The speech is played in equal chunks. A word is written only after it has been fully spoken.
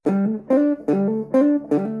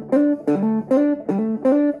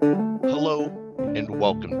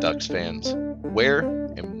Ducks fans, where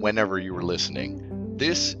and whenever you are listening.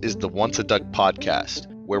 This is the Once a Duck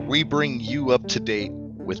podcast, where we bring you up to date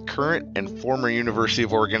with current and former University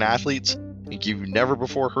of Oregon athletes and give you never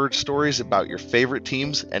before heard stories about your favorite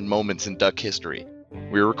teams and moments in Duck history.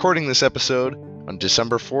 We are recording this episode on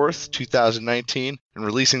December 4th, 2019, and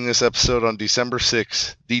releasing this episode on December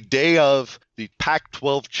 6th, the day of the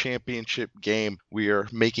Pac-12 championship game. We are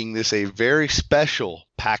making this a very special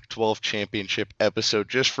Pac-12 championship episode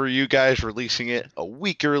just for you guys, releasing it a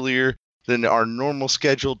week earlier than our normal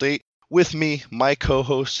scheduled date. With me, my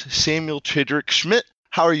co-host, Samuel Chidrick Schmidt.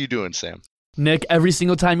 How are you doing, Sam? Nick, every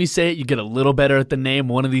single time you say it, you get a little better at the name.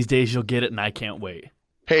 One of these days you'll get it, and I can't wait.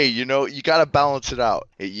 Hey, you got to balance it out.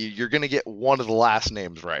 You're going to get one of the last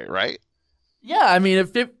names right? Yeah, I mean,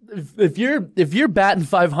 if you're batting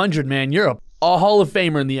 500, man, you're a Hall of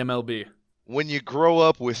Famer in the MLB. When you grow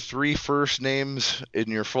up with three first names in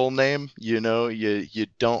your full name, you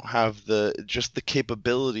don't have the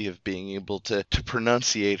capability of being able to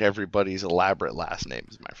pronunciate everybody's elaborate last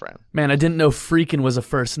names, my friend. Man, I didn't know Freakin' was a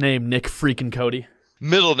first name, Nick Freakin' Cody.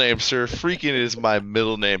 Middle name, sir. Freakin' is my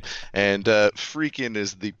middle name, and Freakin'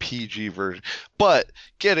 is the PG version. But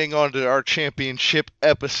getting on to our championship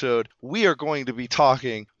episode, we are going to be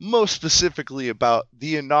talking most specifically about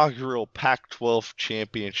the inaugural Pac-12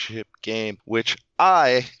 championship game, which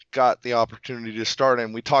I got the opportunity to start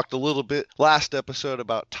in. We talked a little bit last episode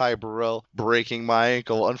about Ty Burrell breaking my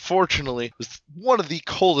ankle. Unfortunately, it was one of the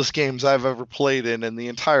coldest games I've ever played in, and the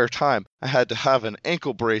entire time I had to have an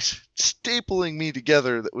ankle brace stapling me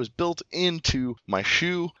together that was built into my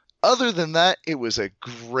shoe. Other than that, it was a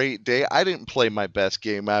great day. I didn't play my best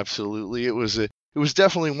game, absolutely. It was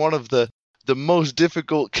definitely one of the most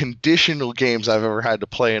difficult conditional games I've ever had to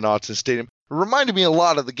play in Autzen Stadium. It reminded me a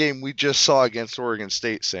lot of the game we just saw against Oregon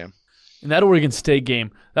State, Sam. In that Oregon State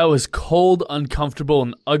game, that was cold, uncomfortable,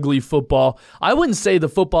 and ugly football. I wouldn't say the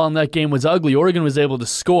football in that game was ugly. Oregon was able to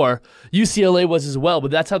score. UCLA was as well,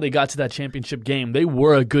 but that's how they got to that championship game. They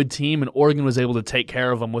were a good team, and Oregon was able to take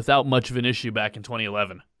care of them without much of an issue back in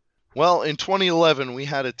 2011. Well, in 2011, we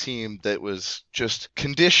had a team that was just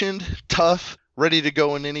conditioned, tough, ready to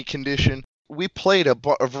go in any condition. We played a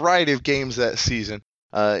variety of games that season.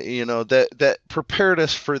 That prepared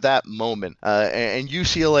us for that moment. And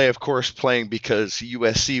UCLA, of course, playing because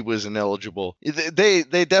USC was ineligible. They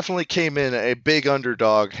definitely came in a big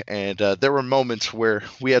underdog, and there were moments where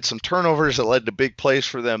we had some turnovers that led to big plays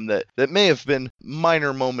for them that may have been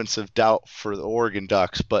minor moments of doubt for the Oregon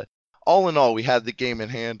Ducks. But all in all, we had the game in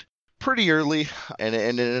hand pretty early, and it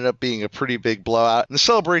ended up being a pretty big blowout. And the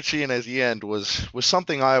celebration at the end was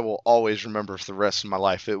something I will always remember for the rest of my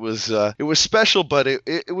life. It was special, but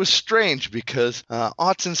it was strange because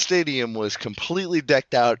Autzen Stadium was completely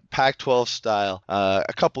decked out Pac-12 style.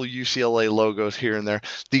 A couple UCLA logos here and there.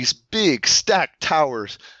 These big stacked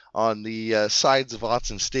towers on the sides of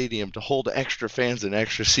Autzen Stadium to hold extra fans and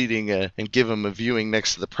extra seating and give them a viewing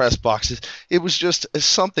next to the press boxes. It was just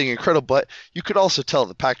something incredible, but you could also tell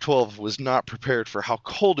the Pac-12 was not prepared for how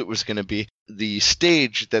cold it was going to be. The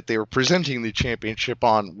stage that they were presenting the championship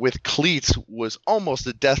on with cleats was almost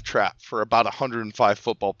a death trap for about 105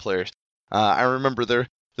 football players. I remember there's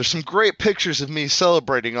some great pictures of me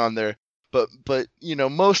celebrating on there. But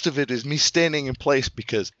most of it is me standing in place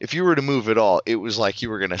because if you were to move at all, it was like you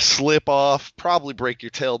were going to slip off, probably break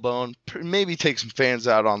your tailbone, maybe take some fans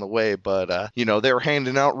out on the way. But, they were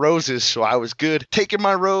handing out roses, so I was good. Taking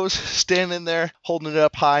my rose, standing there, holding it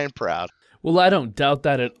up high and proud. Well, I don't doubt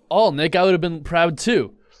that at all, Nick. I would have been proud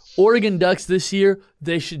too. Oregon Ducks this year,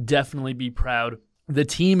 they should definitely be proud. The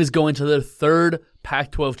team is going to their third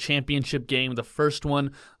Pac-12 championship game. The first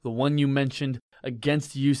one, the one you mentioned,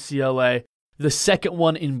 against UCLA. The second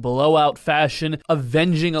one in blowout fashion,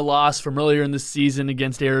 avenging a loss from earlier in the season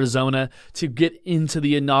against Arizona to get into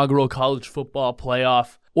the inaugural college football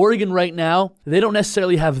playoff. Oregon right now, they don't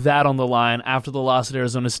necessarily have that on the line after the loss at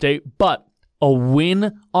Arizona State, but a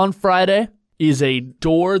win on Friday is a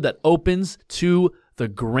door that opens to the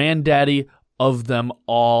granddaddy of them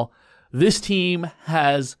all. This team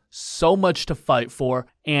has so much to fight for,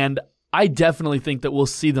 and I definitely think that we'll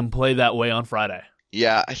see them play that way on Friday.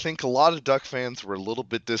 Yeah, I think a lot of Duck fans were a little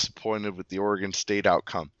bit disappointed with the Oregon State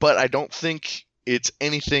outcome, but I don't think it's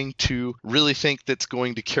anything to really think that's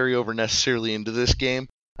going to carry over necessarily into this game.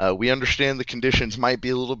 We understand the conditions might be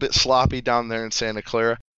a little bit sloppy down there in Santa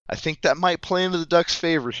Clara. I think that might play into the Ducks'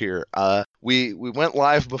 favor here. We went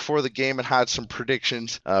live before the game and had some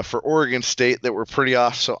predictions for Oregon State that were pretty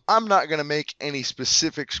off, so I'm not going to make any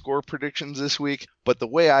specific score predictions this week, but the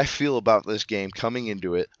way I feel about this game coming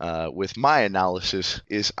into it with my analysis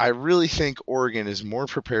is I really think Oregon is more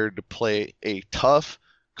prepared to play a tough,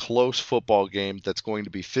 close football game that's going to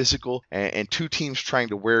be physical and two teams trying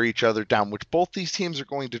to wear each other down, which both these teams are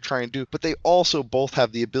going to try and do, but they also both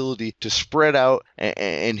have the ability to spread out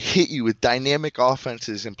and hit you with dynamic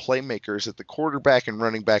offenses and playmakers at the quarterback and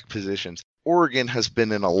running back positions. Oregon has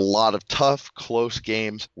been in a lot of tough, close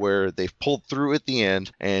games where they've pulled through at the end,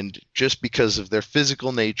 and just because of their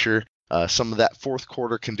physical nature, some of that fourth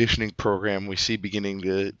quarter conditioning program we see beginning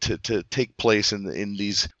to take place in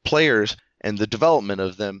these players and the development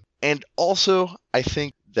of them. And also, I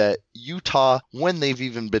think that Utah, when they've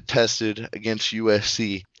even been tested against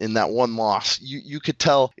USC in that one loss, you could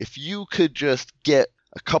tell if you could just get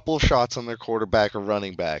a couple of shots on their quarterback or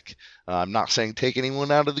running back. I'm not saying take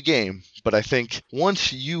anyone out of the game, but I think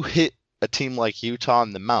once you hit a team like Utah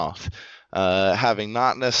in the mouth, having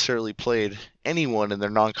not necessarily played anyone in their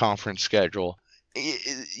non-conference schedule,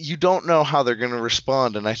 you don't know how they're going to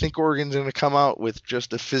respond. And I think Oregon's going to come out with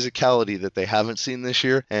just a physicality that they haven't seen this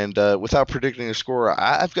year. And without predicting a score,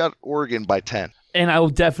 I've got Oregon by 10. And I will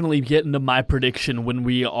definitely get into my prediction when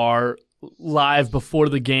we are live before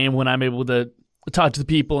the game, when I'm able to talk to the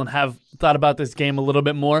people and have thought about this game a little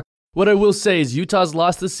bit more. What I will say is Utah's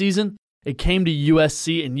lost this season. It came to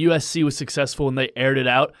USC, and USC was successful and they aired it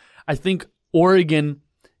out. I think Oregon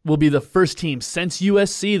will be the first team since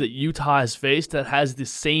USC that Utah has faced that has the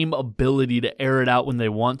same ability to air it out when they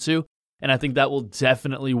want to. And I think that will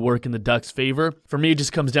definitely work in the Ducks' favor. For me, it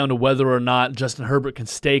just comes down to whether or not Justin Herbert can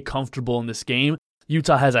stay comfortable in this game.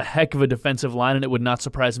 Utah has a heck of a defensive line, and it would not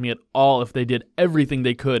surprise me at all if they did everything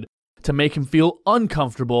they could to make him feel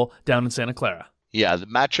uncomfortable down in Santa Clara. Yeah, the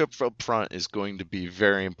matchup up front is going to be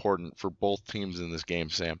very important for both teams in this game,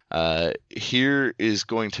 Sam. Here is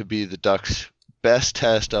going to be the Ducks' best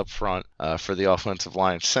test up front for the offensive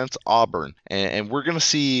line since Auburn. And we're going to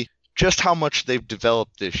see just how much they've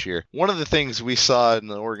developed this year. One of the things we saw in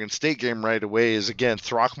the Oregon State game right away is, again,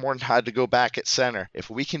 Throckmorton had to go back at center. If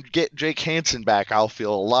we can get Jake Hansen back, I'll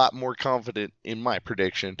feel a lot more confident in my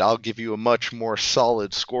prediction. I'll give you a much more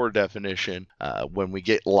solid score definition when we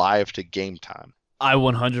get live to game time. I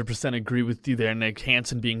 100% agree with you there, Nick.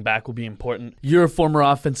 Hansen being back will be important. You're a former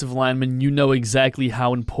offensive lineman. You know exactly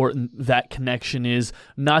how important that connection is,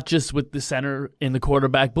 not just with the center and the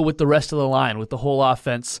quarterback, but with the rest of the line, with the whole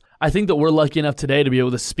offense. I think that we're lucky enough today to be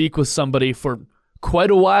able to speak with somebody for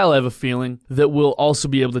quite a while, I have a feeling, that will also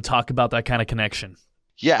be able to talk about that kind of connection.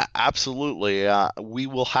 Yeah, absolutely. We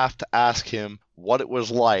will have to ask him what it was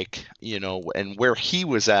like, and where he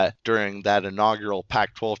was at during that inaugural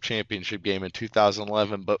Pac-12 championship game in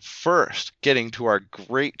 2011. But first, getting to our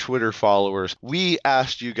great Twitter followers, we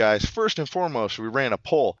asked you guys, first and foremost, we ran a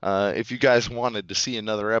poll if you guys wanted to see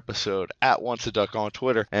another episode at Once a Duck on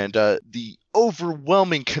Twitter. And the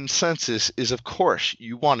overwhelming consensus is, of course,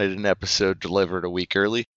 you wanted an episode delivered a week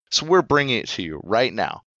early. So we're bringing it to you right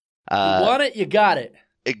now. You want it, you got it.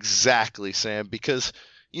 Exactly, Sam, because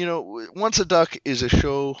Once a Duck is a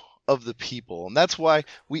show of the people, and that's why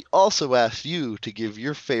we also asked you to give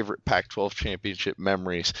your favorite Pac-12 championship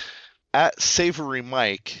memories. At Savory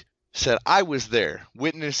Mike said, I was there,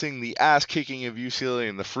 witnessing the ass-kicking of UCLA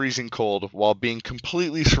in the freezing cold while being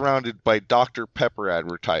completely surrounded by Dr. Pepper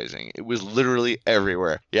advertising. It was literally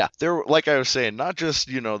everywhere. Yeah, there were, like I was saying, not just,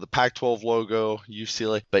 the Pac-12 logo,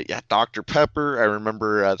 UCLA, but yeah, Dr. Pepper. I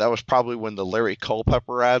remember that was probably when the Larry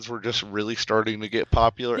Culpepper ads were just really starting to get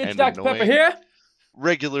popular. It's and Dr. annoying. Pepper here.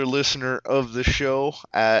 Regular listener of the show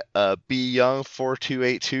at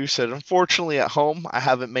BYoung4282 said, unfortunately at home, I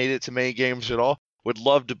haven't made it to many games at all. Would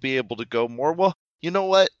love to be able to go more. Well, you know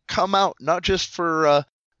what? Come out, not just for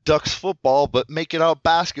Ducks football, but make it out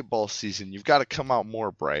basketball season. You've got to come out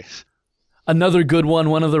more, Bryce. Another good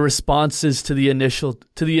one. One of the responses to the initial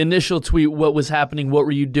tweet, what was happening, what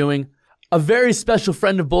were you doing? A very special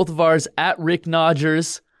friend of both of ours, at Rick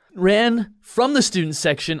Nodgers, ran from the student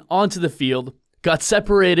section onto the field, got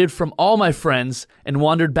separated from all my friends, and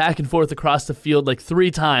wandered back and forth across the field like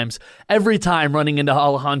 3 times, every time running into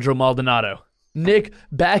Alejandro Maldonado. Nick,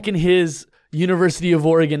 back in his University of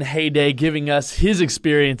Oregon heyday, giving us his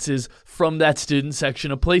experiences from that student section,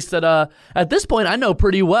 a place that at this point I know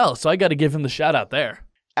pretty well, so I got to give him the shout out there.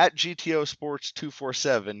 At GTO Sports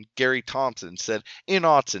 247, Gary Thompson said, in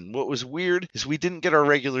Autzen, what was weird is we didn't get our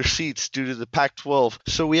regular seats due to the Pac-12,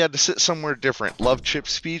 so we had to sit somewhere different. Love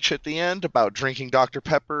Chip's speech at the end about drinking Dr.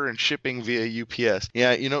 Pepper and shipping via UPS.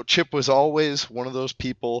 Yeah, Chip was always one of those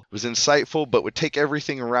people, was insightful, but would take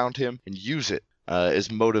everything around him and use it as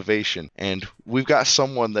motivation. And we've got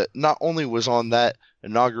someone that not only was on that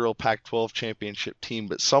inaugural Pac-12 championship team,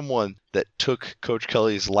 but someone that took Coach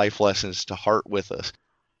Kelly's life lessons to heart with us.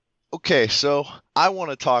 Okay, so I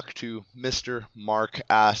want to talk to Mr. Mark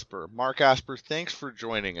Asper. Mark Asper, thanks for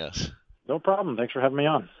joining us. No problem. Thanks for having me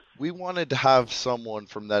on. We wanted to have someone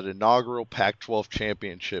from that inaugural Pac-12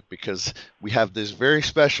 championship because we have this very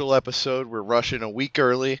special episode. We're rushing a week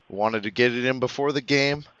early. We wanted to get it in before the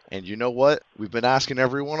game. And you know what? We've been asking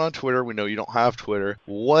everyone on Twitter. We know you don't have Twitter.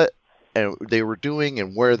 What they were doing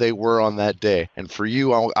and where they were on that day. And for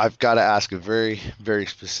you, I've got to ask a very, very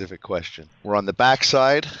specific question. We're on the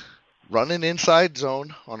backside, running inside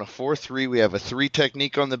zone on a 4-3. We have a 3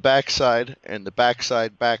 technique on the backside, and the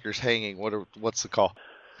backside backers hanging. What's the call?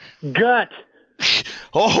 Gut.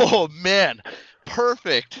 Oh, man.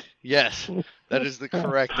 Perfect. Yes, that is the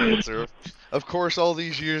correct answer. Of course, all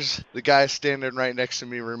these years, the guy standing right next to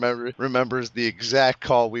me remembers the exact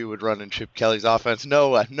call we would run in Chip Kelly's offense.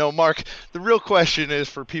 No, Mark, the real question is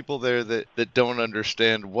for people there that don't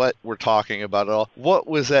understand what we're talking about at all. What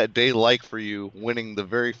was that day like for you winning the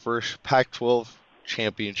very first Pac-12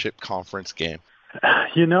 championship conference game?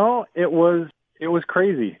 You know, it was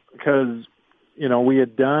crazy because, you know, we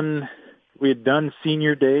had done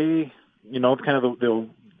senior day, you know, kind of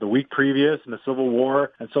the week previous in the Civil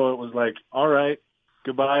War. And so it was like, all right,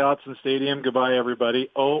 goodbye Autzen Stadium, goodbye everybody.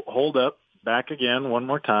 Oh, hold up, back again one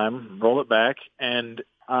more time, roll it back. And,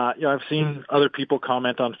 you know, I've seen other people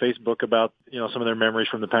comment on Facebook about, you know, some of their memories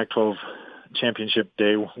from the Pac-12 championship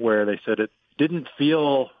day where they said it didn't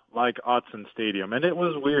feel like Autzen Stadium. And it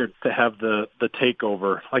was weird to have the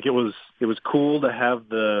takeover. Like it was cool to have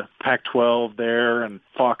the Pac-12 there and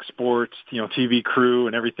Fox Sports, you know, TV crew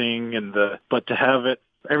and everything. But to have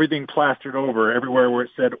everything plastered over everywhere where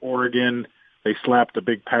it said Oregon, they slapped a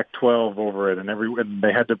big Pac-12 over it, and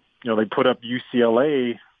they had to, you know, they put up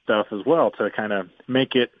UCLA stuff as well to kind of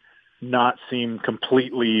make it not seem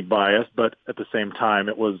completely biased, but at the same time,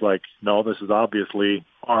 it was like, no, this is obviously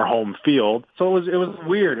our home field. So it was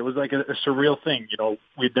weird. It was like a surreal thing. You know,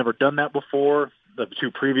 we'd never done that before. The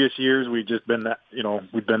 2 previous years, we'd just been that, you know,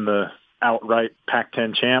 we'd been the outright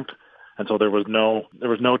Pac-10 champ. And so there was no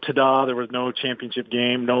ta-da, there was no championship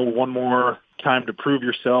game, no one more time to prove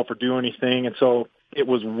yourself or do anything. And so it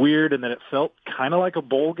was weird, and then it felt kind of like a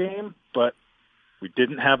bowl game, but we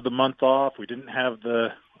didn't have the month off. We didn't have the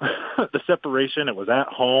the separation. It was at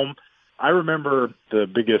home. I remember the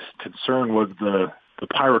biggest concern was the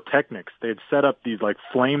pyrotechnics. They had set up these like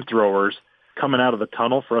flamethrowers coming out of the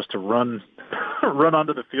tunnel for us to run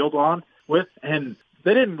onto the field on with, and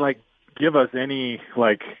they didn't like give us any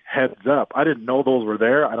like heads up. I didn't know those were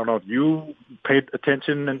there. I don't know if you paid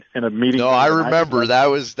attention in a meeting. No, I remember I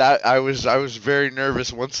was very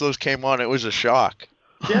nervous once those came on. It was a shock.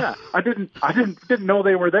 Yeah, I didn't know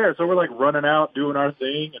they were there. So we're like running out, doing our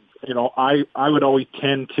thing, and you know, I would always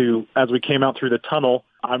tend to, as we came out through the tunnel,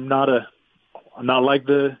 I'm not like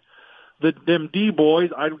them D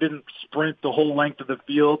boys. I didn't sprint the whole length of the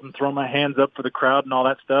field and throw my hands up for the crowd and all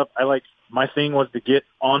that stuff. My thing was to get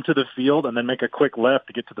onto the field and then make a quick left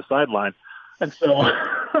to get to the sideline. And so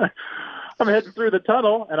I'm heading through the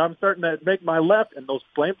tunnel and I'm starting to make my left, and those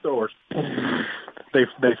flamethrowers, they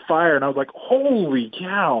fire, and I was like, holy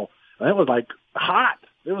cow. And it was like hot.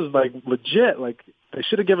 It was like legit. Like they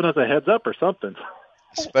should have given us a heads up or something.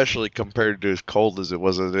 Especially compared to as cold as it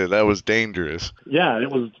was. That was dangerous. Yeah, it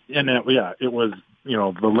was. And it was, you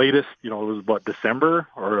know, the latest, you know, it was what, December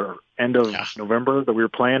or end of November that we were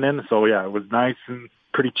playing in. So yeah, it was nice and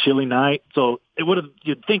pretty chilly night. So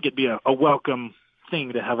you'd think it'd be a welcome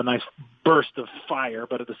thing to have a nice burst of fire,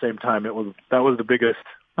 but at the same time, that was the biggest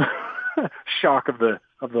shock of the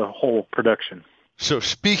whole production. So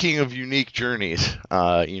speaking of unique journeys,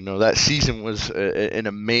 you know, that season was an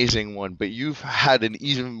amazing one, but you've had an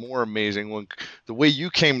even more amazing one. The way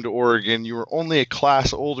you came to Oregon, you were only a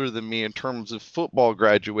class older than me in terms of football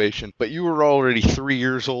graduation, but you were already 3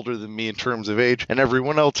 years older than me in terms of age and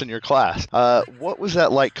everyone else in your class. What was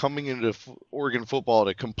that like coming into Oregon football at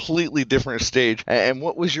a completely different stage, and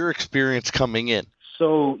what was your experience coming in?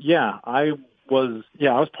 So, I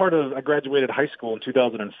graduated high school in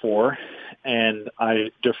 2004, and I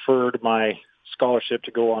deferred my scholarship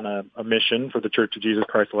to go on a mission for the Church of Jesus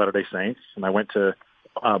Christ of Latter-day Saints, and I went to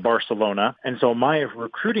Barcelona. And so my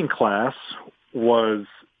recruiting class was,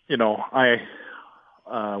 you know,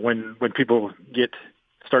 when people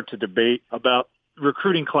start to debate about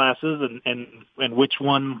recruiting classes and which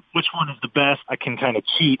one is the best, I can kind of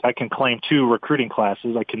cheat. I can claim 2 recruiting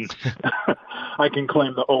classes. I can I can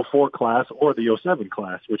claim the 04 class or the 07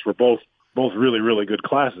 class, which were both really, really good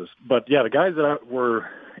classes. But yeah, the guys that were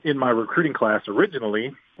in my recruiting class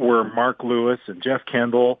originally were Mark Lewis and Jeff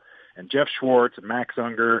Kendall and Jeff Schwartz and Max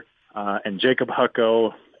Unger and Jacob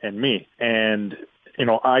Hucko and me. And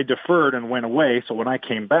I deferred and went away. So when I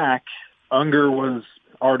came back, Unger was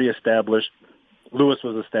already established. Lewis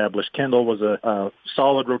was established. Kendall was a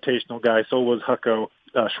solid rotational guy. So was Hucko.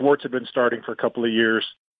 Schwartz had been starting for a couple of years.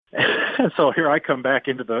 And so here I come back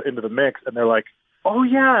into the mix, and they're like, "Oh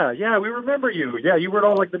yeah, we remember you. Yeah, you were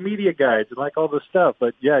all like the media guides and like all this stuff.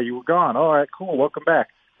 But yeah, you were gone. All right, cool, welcome back."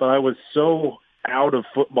 But I was so out of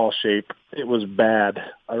football shape, it was bad.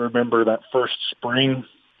 I remember that first spring,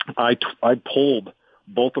 I pulled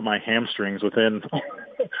both of my hamstrings within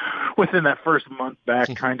that first month back,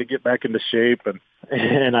 trying to get back into shape,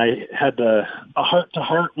 and I had a heart to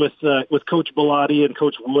heart with Coach Bellotti and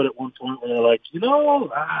Coach Wood at one point, where they're like,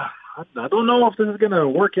 I don't know if this is going to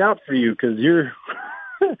work out for you because you're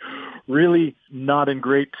really not in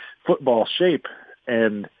great football shape.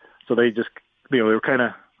 And so they just, they were kind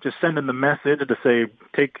of just sending the message to say,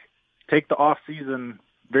 take the off season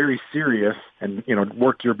very serious and,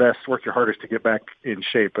 work your best, work your hardest to get back in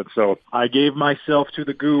shape. And so I gave myself to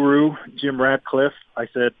the guru, Jim Radcliffe. I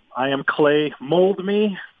said, I am clay, mold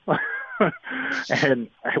me. And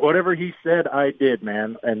whatever he said, I did,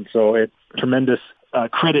 man. And so it's tremendous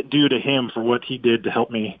credit due to him for what he did to help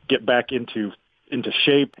me get back into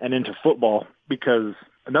shape and into football, because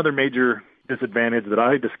another major disadvantage that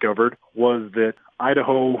I discovered was that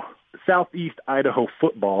Southeast Idaho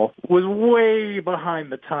football was way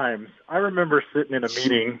behind the times. I remember sitting in a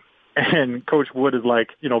meeting and Coach Wood is like,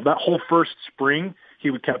 that whole first spring, he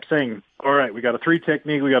would kept saying, all right, we got a 3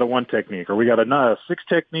 technique, we got a 1 technique, or we got a 6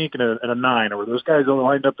 technique and a 9, or those guys are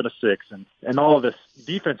lined up in a 6, and all of this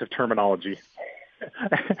defensive terminology.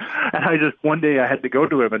 And one day I had to go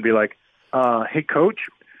to him and be like, hey, Coach,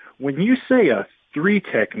 when you say a 3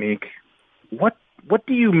 technique, what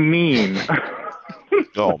do you mean?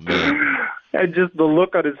 Oh, man. And just the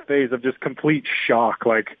look on his face of just complete shock,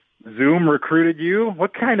 like, Zoom recruited you?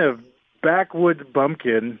 What kind of backwoods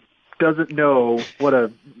bumpkin doesn't know what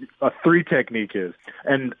a 3 technique is?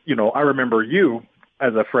 And, I remember you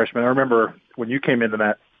as a freshman. I remember when you came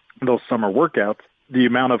into those summer workouts, the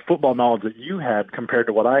amount of football knowledge that you had compared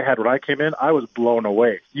to what I had when I came in, I was blown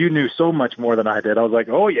away. You knew so much more than I did. I was like,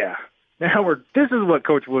 oh, yeah. Now this is what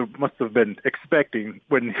Coach Wood must have been expecting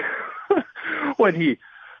when when he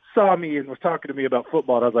saw me and was talking to me about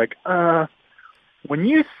football. And I was like, when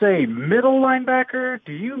you say middle linebacker,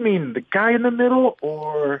 do you mean the guy in the middle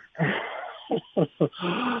or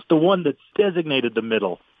the one that's designated the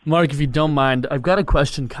middle? Mark, if you don't mind, I've got a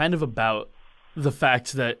question kind of about the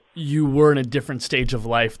fact that you were in a different stage of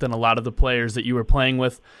life than a lot of the players that you were playing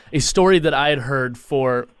with. A story that I had heard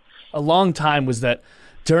for a long time was that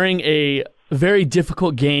during a very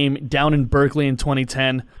difficult game down in Berkeley in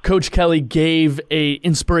 2010, Coach Kelly gave a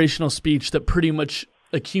inspirational speech that pretty much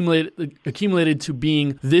accumulated to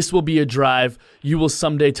being, this will be a drive you will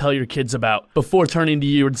someday tell your kids about, before turning to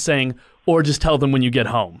you and saying, or just tell them when you get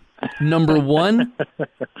home. Number one,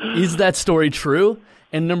 is that story true?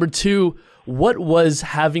 And number two, what was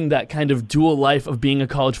having that kind of dual life of being a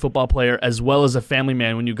college football player as well as a family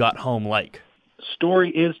man when you got home like? Story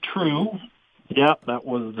is true. Yeah, that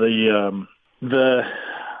was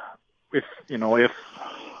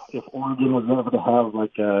if Oregon was ever to have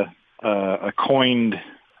like a coined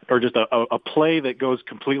or just a play that goes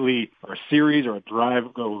completely, or a series or a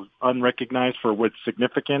drive goes unrecognized for with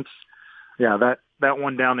significance. Yeah, that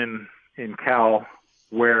one down in Cal,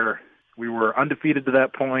 where we were undefeated to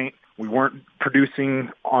that point. We weren't producing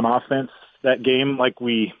on offense that game like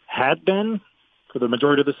we had been for the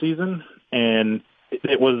majority of the season, and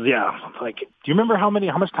it was, like, do you remember how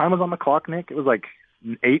much time was on the clock, Nick? It was like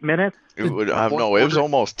 8 minutes? It was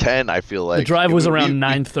almost 10, I feel like. The drive was around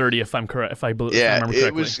 9:30, if I'm correct, if I remember correctly.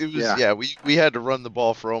 It was, we had to run the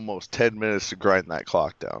ball for almost 10 minutes to grind that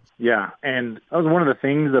clock down. Yeah, and that was one of the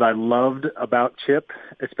things that I loved about Chip,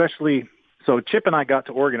 especially, so Chip and I got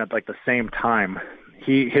to Oregon at like the same time.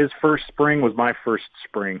 His first spring was my first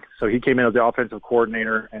spring. So he came in as the offensive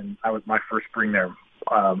coordinator, and I was my first spring there.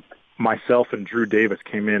 Myself and Drew Davis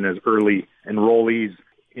came in as early enrollees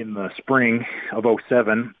in the spring of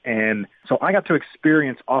 2007. And so I got to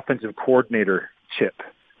experience offensive coordinator Chip.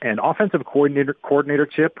 And offensive coordinator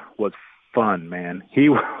Chip was fun, man. He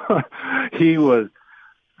was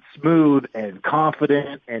smooth and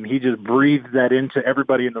confident, and he just breathed that into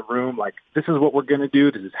everybody in the room. Like, this is what we're going to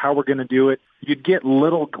do. This is how we're going to do it. You'd get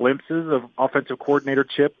little glimpses of offensive coordinator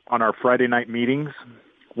Chip on our Friday night meetings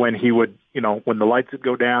when he would, when the lights would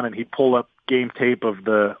go down and he'd pull up game tape of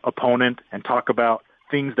the opponent and talk about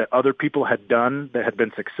things that other people had done that had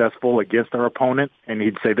been successful against our opponent. And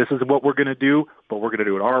he'd say, this is what we're going to do, but we're going to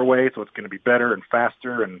do it our way. So it's going to be better and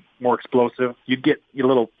faster and more explosive. You'd get a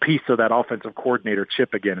little piece of that offensive coordinator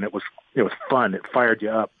chip again. And it was fun. It fired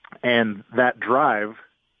you up. And that drive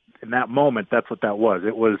in that moment, that's what that was.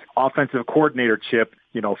 It was offensive coordinator chip,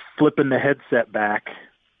 flipping the headset back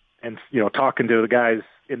and, talking to the guys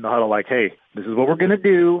in the huddle like, hey, this is what we're going to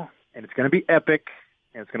do. And it's going to be epic.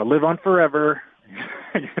 And it's going to live on forever.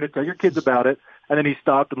 You're going to tell your kids about it. And then he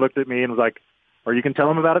stopped and looked at me and was like, or you can tell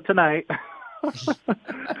them about it tonight.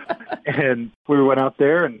 And we went out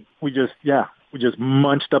there and we just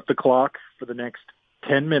munched up the clock for the next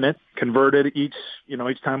 10 minutes, converted each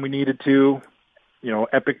time we needed to,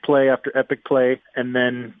 epic play after epic play, and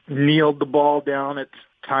then kneeled the ball down at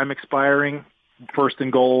time expiring, first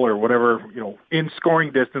and goal or whatever, in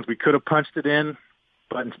scoring distance. We could have punched it in,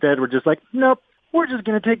 but instead we're just like, nope, we're just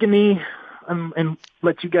going to take a knee and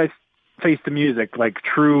let you guys face the music, like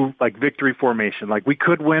true, like victory formation. Like we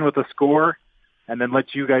could win with a score and then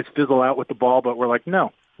let you guys fizzle out with the ball, but we're like,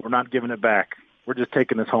 no, we're not giving it back. We're just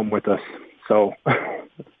taking this home with us. So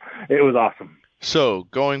it was awesome. So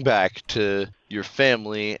going back to your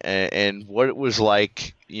family and what it was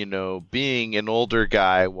like, being an older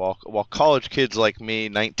guy while college kids like me,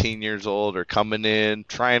 19 years old, are coming in,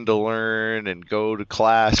 trying to learn and go to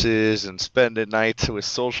classes and spending nights with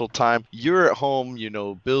social time. You're at home,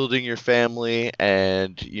 building your family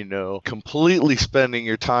and, completely spending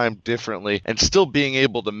your time differently and still being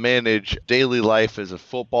able to manage daily life as a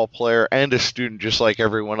football player and a student just like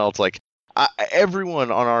everyone else. Like, everyone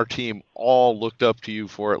on our team all looked up to you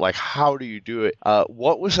for it. Like, how do you do it?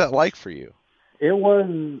 What was that like for you? It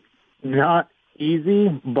was not easy,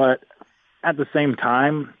 but at the same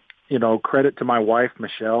time, credit to my wife,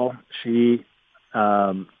 Michelle. She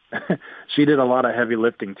she did a lot of heavy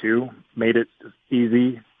lifting too, made it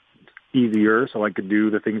easier so I could do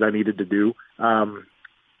the things I needed to do.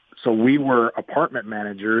 So we were apartment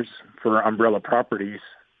managers for Umbrella Properties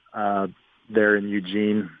there in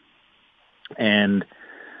Eugene. And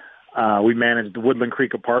we managed the Woodland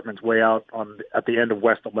Creek Apartments way out at the end of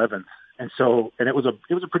West 11th. And it was a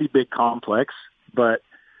pretty big complex, but,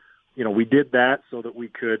 we did that so that we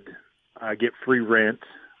could get free rent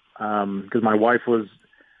because my wife was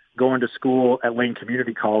going to school at Lane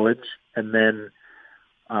Community College. And then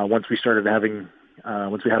once we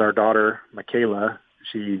had our daughter, Michaela,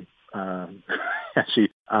 she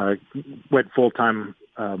went full-time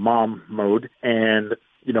mom mode. And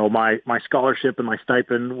my scholarship and my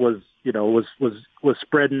stipend was getting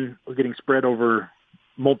spread over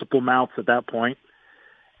multiple mouths at that point.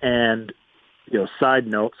 And, side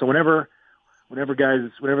note, so whenever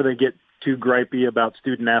they get too gripey about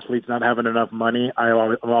student athletes not having enough money,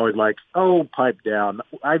 I'm always like, oh, pipe down.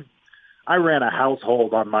 I ran a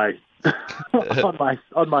household on my,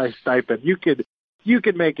 on my stipend. You could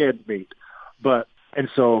make ends meet. And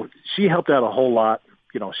so she helped out a whole lot.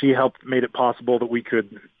 She made it possible that we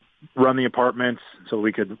could run the apartments so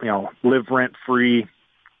we could, live rent free,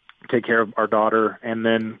 take care of our daughter. And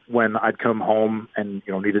then when I'd come home and,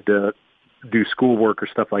 needed to do schoolwork or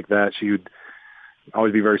stuff like that, she would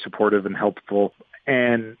always be very supportive and helpful.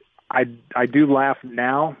 And I do laugh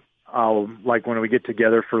now, like when we get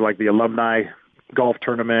together for like the alumni golf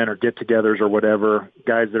tournament or get-togethers or whatever,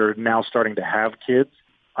 guys that are now starting to have kids.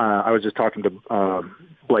 I was just talking to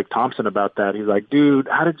Blake Thompson about that. He's like, dude,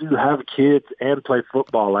 how did you have kids and play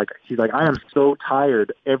football? Like, he's like, I am so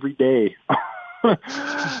tired every day.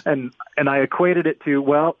 and I equated it to,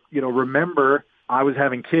 well, remember I was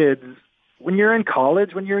having kids. When you're in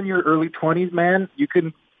college, when you're in your early 20s, man, you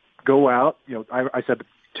can go out. I said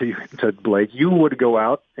to Blake, you would go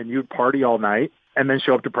out and you'd party all night and then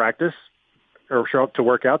show up to practice or show up to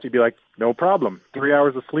workouts. You'd be like, no problem. 3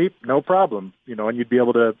 hours of sleep, no problem. And you'd be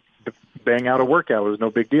able to bang out a workout. It was no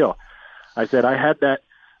big deal. I said I had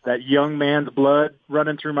that young man's blood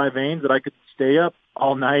running through my veins that I could stay up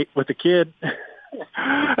all night with a kid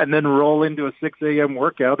and then roll into a 6 a.m.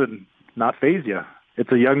 workout and not phase you.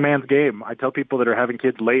 It's a young man's game. I tell people that are having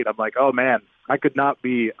kids late, I'm like, oh, man, I could not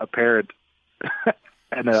be a parent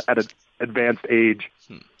at an advanced age.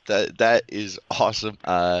 That is awesome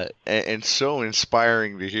and so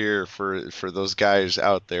inspiring to hear for those guys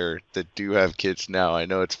out there that do have kids now. I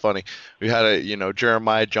know it's funny. We had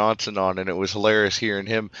Jeremiah Johnson on, and it was hilarious hearing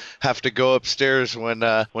him have to go upstairs when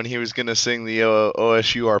he was going to sing the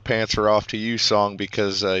OSU Our Pants Are Off to You song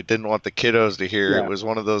because I didn't want the kiddos to hear. Yeah. It was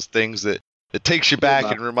one of those things that it takes you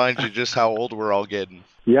back and reminds you just how old we're all getting.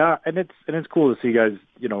 Yeah, and it's cool to see guys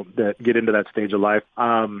that get into that stage of life.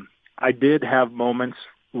 I did have moments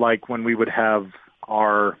like when we would have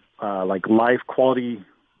our life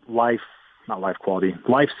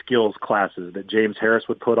skills classes that James Harris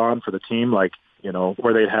would put on for the team, like,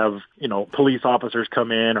 where they'd have, police officers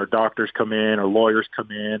come in or doctors come in or lawyers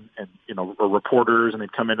come in and, or reporters, and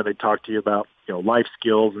they'd come in and they'd talk to you about, life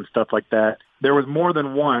skills and stuff like that. There was more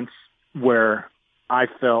than once where I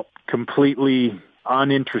felt completely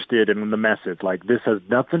uninterested in the message. Like, this has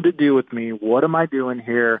nothing to do with me. What am I doing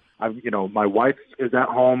here? My wife is at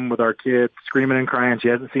home with our kids screaming and crying. She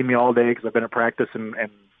hasn't seen me all day because I've been at practice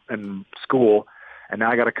and school. And now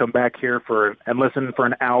I got to come back here and listen for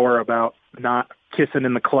an hour about not kissing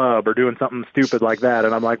in the club or doing something stupid like that.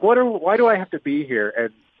 And I'm like, why do I have to be here?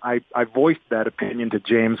 And I voiced that opinion to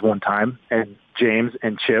James one time, and James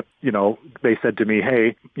and Chip, they said to me,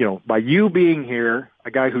 hey, by you being here, a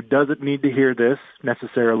guy who doesn't need to hear this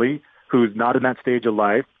necessarily, who's not in that stage of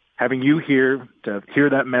life, having you here to hear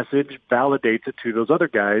that message validates it to those other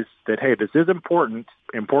guys that, hey, this is important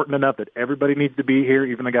enough that everybody needs to be here,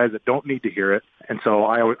 even the guys that don't need to hear it. And so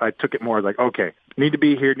I took it more as like, okay, need to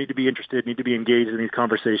be here, need to be interested, need to be engaged in these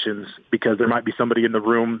conversations, because there might be somebody in the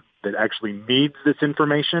room that actually needs this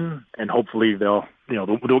information, and hopefully they'll,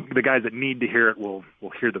 the guys that need to hear it will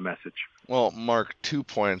hear the message. Well, Mark, 2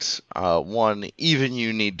 points. One, even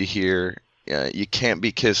you need to hear. You can't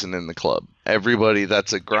be kissing in the club. Everybody,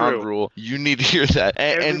 that's a ground rule. You need to hear that.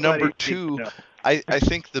 And number two, I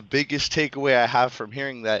think the biggest takeaway I have from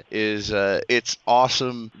hearing that is it's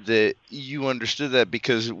awesome that you understood that,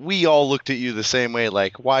 because we all looked at you the same way,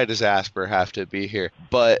 like, why does Asper have to be here?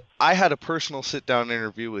 But I had a personal sit-down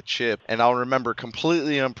interview with Chip, and I'll remember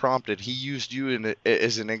completely unprompted, he used you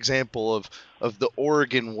as an example of the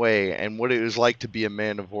Oregon way and what it was like to be a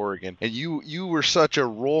man of Oregon. And you were such a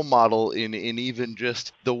role model in even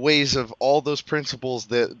just the ways of all those principles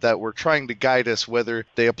that were trying to guide us, whether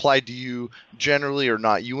they applied to you generally or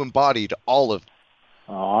not. You embodied all of them.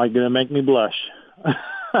 Oh, you're going to make me blush.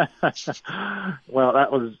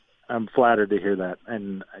 Well, I'm flattered to hear that.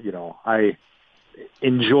 And, I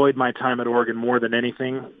enjoyed my time at Oregon more than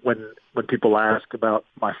anything. When people ask about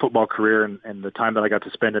my football career and the time that I got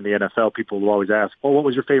to spend in the NFL, people will always ask, well, what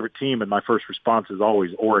was your favorite team? And my first response is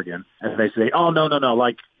always Oregon. And they say, oh, no.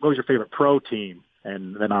 Like, what was your favorite pro team?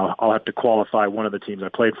 And then I'll have to qualify one of the teams I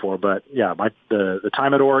played for. But yeah, the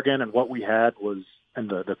time at Oregon and what we had and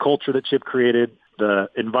the culture that Chip created, the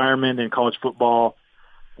environment in college football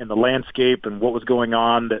and the landscape and what was going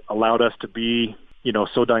on that allowed us to be,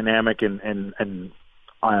 so dynamic and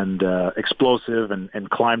explosive and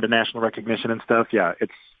climb to national recognition and stuff. Yeah,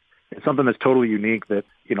 it's something that's totally unique that,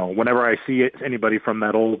 whenever I see anybody from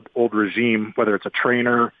that old regime, whether it's a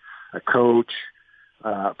trainer, a coach,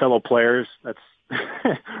 fellow players, that's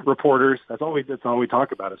reporters, that's all we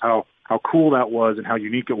talk about, is how cool that was and how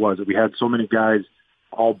unique it was that we had so many guys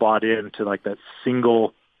all bought into like that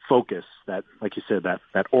single focus, that, like you said, that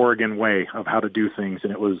Oregon way of how to do things.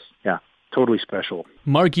 And it was, totally special.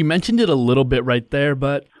 Mark, you mentioned it a little bit right there,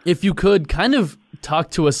 but if you could kind of talk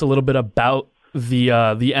to us a little bit about the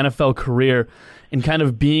NFL career and kind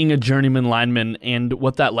of being a journeyman lineman and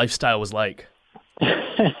what that lifestyle was like.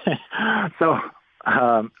 So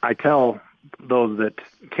I tell those that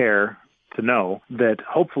care to know that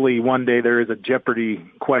hopefully one day there is a Jeopardy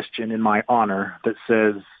question in my honor that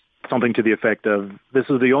says something to the effect of, this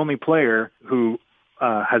is the only player who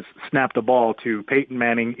has snapped a ball to Peyton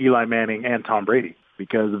Manning, Eli Manning, and Tom Brady,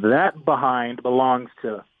 because that behind belongs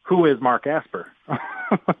to who is Mark Asper.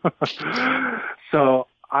 So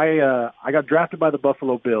I got drafted by the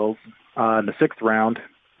Buffalo Bills in the 6th round,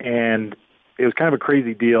 and it was kind of a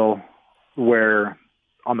crazy deal where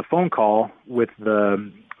on the phone call with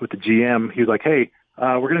the GM, he was like, hey,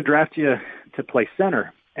 we're going to draft you to play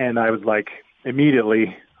center. And I was like,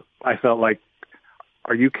 immediately, I felt like,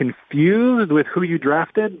 are you confused with who you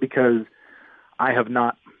drafted? Because I have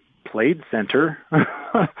not played center,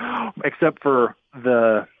 except for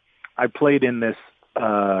I played in this,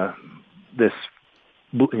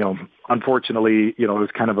 unfortunately, it was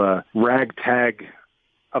kind of a ragtag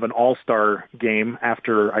of an all-star game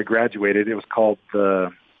after I graduated. It was called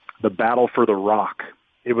the Battle for the Rock.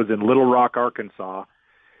 It was in Little Rock, Arkansas.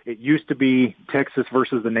 It used to be Texas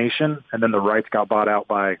versus the Nation, and then the rights got bought out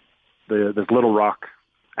by this Little Rock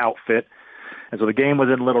outfit. And so the game was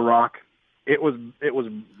in Little Rock. It was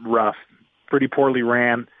rough, pretty poorly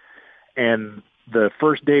ran. And the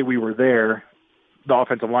first day we were there, the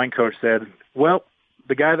offensive line coach said, well,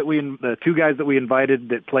 the 2 guys that we invited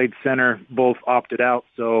that played center both opted out.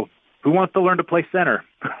 So who wants to learn to play center?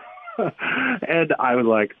 And I was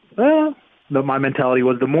like, well, my mentality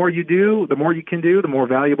was the more you do, the more you can do, the more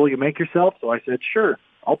valuable you make yourself. So I said, sure,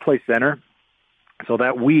 I'll play center. So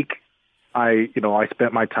that week I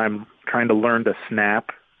spent my time trying to learn to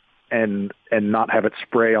snap and not have it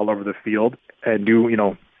spray all over the field and do,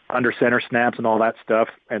 under center snaps and all that stuff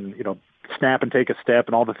and, snap and take a step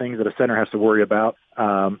and all the things that a center has to worry about.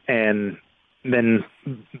 And then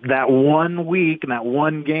that 1 week and that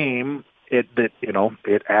one game, it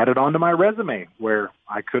added onto my resume where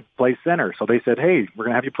I could play center. So they said, hey, we're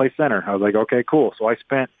going to have you play center. I was like, okay, cool. So I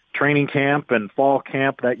spent training camp and fall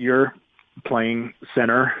camp that year playing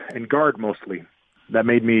center and guard mostly. That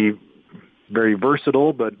made me very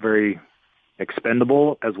versatile, but very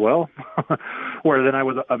expendable as well. Where then I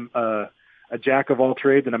was a jack of all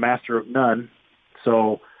trades and a master of none.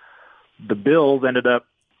 So the Bills ended up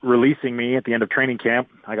releasing me at the end of training camp.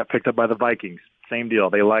 I got picked up by the Vikings. Same deal.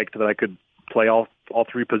 They liked that I could play all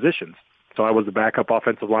three positions. So I was the backup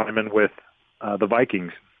offensive lineman with the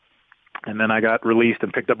Vikings. And then I got released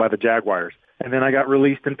and picked up by the Jaguars. And then I got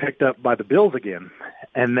released and picked up by the Bills again.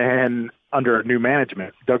 And then under new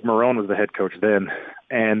management, Doug Marrone was the head coach then.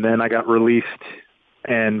 And then I got released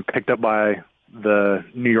and picked up by the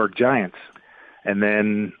New York Giants. And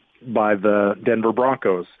then by the Denver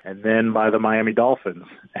Broncos. And then by the Miami Dolphins.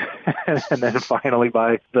 And then finally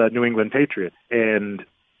by the New England Patriots. And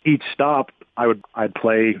each stop, I'd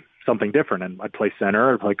play something different, and I'd play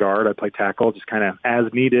center, I'd play guard, I'd play tackle, just kind of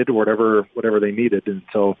as needed, whatever they needed. And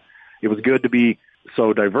so it was good to be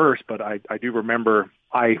so diverse. But I do remember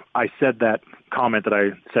I said that comment that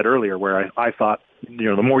I said earlier, where I thought,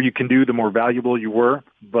 the more you can do, the more valuable you were.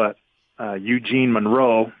 But Eugene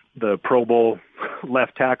Monroe, the Pro Bowl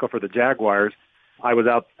left tackle for the Jaguars, I was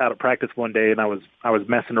out of practice one day, and I was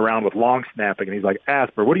messing around with long snapping, and he's like,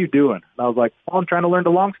 Asper, what are you doing? And I was like, I'm trying to learn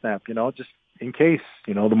to long snap, just in case,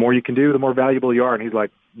 the more you can do, the more valuable you are. And he's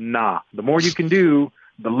like, nah, the more you can do,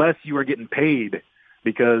 the less you are getting paid,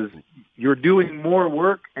 because you're doing more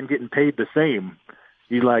work and getting paid the same.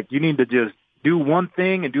 He's like, you need to just do one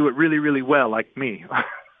thing and do it really, really well, like me.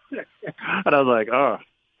 And I was like, oh,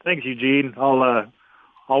 thanks, Eugene.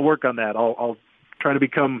 I'll work on that. I'll try to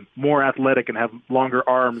become more athletic and have longer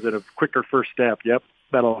arms and a quicker first step. Yep.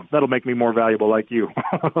 That'll make me more valuable like you.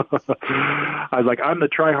 I was like, I'm the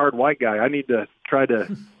try-hard white guy. I need to try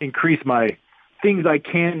to increase my things I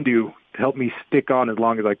can do to help me stick on as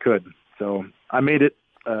long as I could. So I made it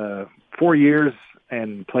 4 years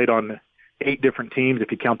and played on 8 different teams,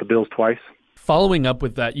 if you count the Bills twice. Following up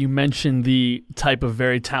with that, you mentioned the type of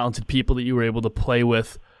very talented people that you were able to play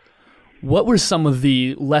with. What were some of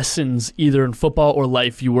the lessons, either in football or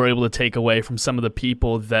life, you were able to take away from some of the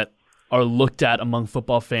people that are looked at among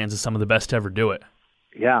football fans as some of the best to ever do it?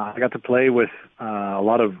 Yeah, I got to play with a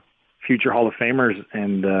lot of future Hall of Famers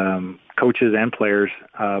and coaches and players.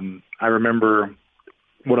 I remember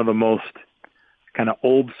one of the most kind of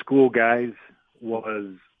old school guys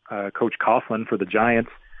was Coach Coughlin for the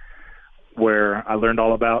Giants, where I learned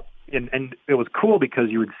all about, and it was cool because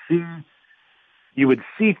you would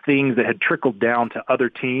see things that had trickled down to other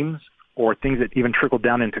teams, or things that even trickled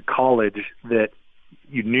down into college that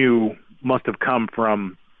you knew must have come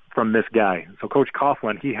from this guy. So Coach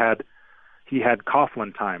Coughlin, he had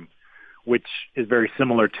Coughlin time, which is very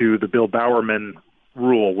similar to the Bill Bowerman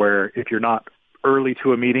rule, where if you're not early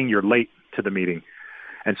to a meeting, you're late to the meeting.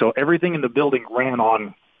 And so everything in the building ran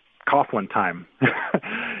on Coughlin time.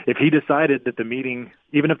 If he decided that the meeting,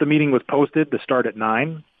 even if the meeting was posted to start at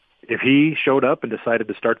 9, if he showed up and decided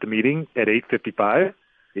to start the meeting at 8:55,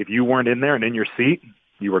 if you weren't in there and in your seat,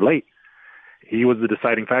 you were late. He was the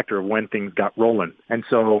deciding factor of when things got rolling. And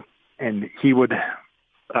so, and he would,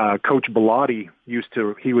 Coach Bellotti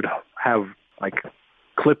he would have like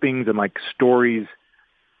clippings and like stories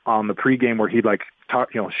on the pregame where he'd like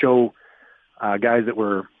talk, show guys that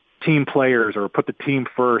were team players or put the team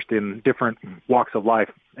first in different walks of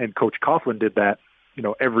life. And Coach Coughlin did that,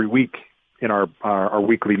 every week in our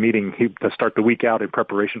weekly meeting. To start the week out in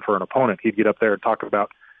preparation for an opponent, he'd get up there and talk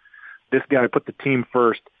about, this guy put the team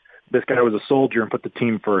first. This guy was a soldier and put the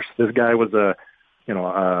team first. This guy was a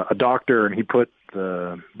doctor and he put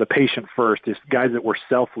the patient first. Just guys that were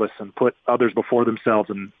selfless and put others before themselves,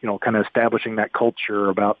 and kind of establishing that culture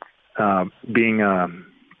about putting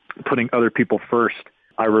other people first.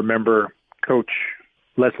 I remember Coach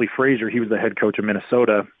Leslie Frazier. He was the head coach of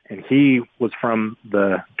Minnesota, and he was from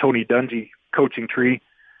the Tony Dungy coaching tree,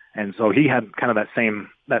 and so he had kind of that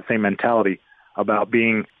same mentality about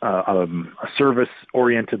being a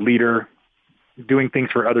service-oriented leader, doing things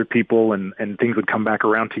for other people, and things would come back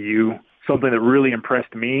around to you. Something that really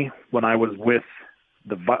impressed me when I was with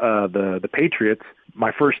the Patriots,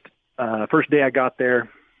 my first day I got there,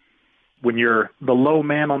 when you're the low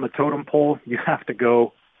man on the totem pole, you have to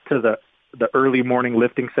go to the the early morning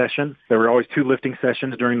lifting session. There were always 2 lifting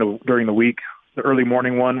sessions during the week. The early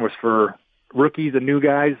morning one was for rookies and new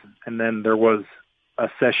guys, and then there was a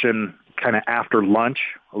session kind of after lunch,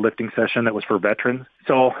 a lifting session that was for veterans.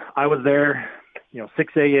 So I was there,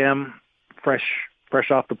 6 a.m., fresh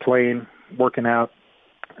off the plane, working out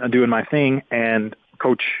and doing my thing, and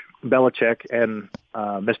Coach Belichick and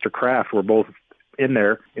Mr. Kraft were both in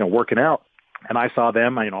there, working out. And I saw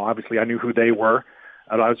them, obviously I knew who they were.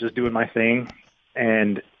 I was just doing my thing,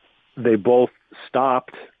 and they both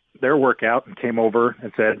stopped their workout and came over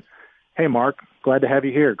and said, "Hey, Mark, glad to have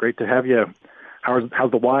you here. Great to have you.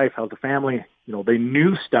 How's the wife? How's the family?" They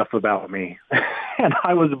knew stuff about me, and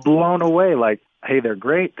I was blown away. Like, "Hey, they're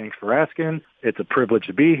great. Thanks for asking. It's a privilege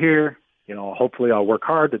to be here. Hopefully I'll work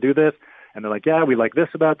hard to do this." And they're like, "Yeah, we like this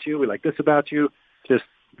about you. We like this about you." Just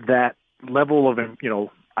that level of,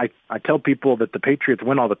 I tell people that the Patriots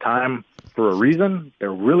win all the time for a reason.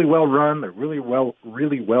 They're really well run. They're really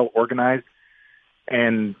well organized.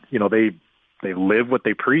 And, they live what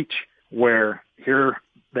they preach, where here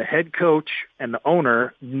the head coach and the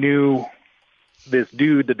owner knew this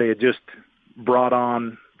dude that they had just brought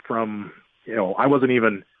on from, I wasn't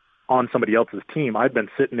even on somebody else's team. I'd been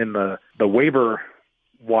sitting in the waiver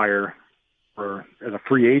wire as a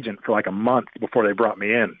free agent for like a month before they brought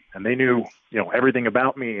me in, and they knew, everything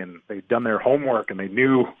about me, and they'd done their homework, and they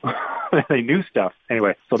knew, they knew stuff.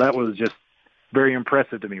 Anyway, so that was just very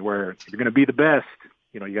impressive to me, where if you're going to be the best,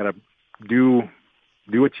 you got to do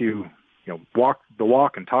what you walk the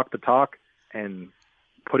walk and talk the talk, and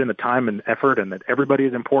put in the time and effort, and that everybody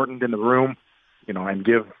is important in the room, and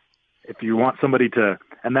if you want somebody to,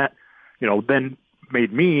 and that, then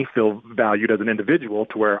made me feel valued as an individual,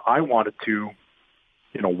 to where I wanted to,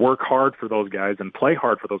 work hard for those guys and play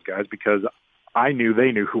hard for those guys, because I knew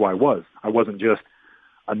they knew who I was. I wasn't just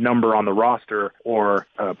a number on the roster or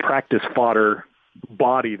a practice fodder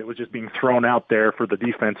body that was just being thrown out there for the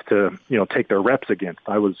defense to, take their reps against.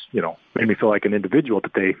 I was, made me feel like an individual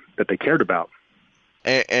that they cared about.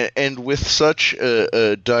 And with such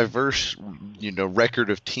a diverse, record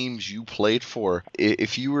of teams you played for,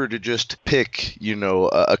 if you were to just pick,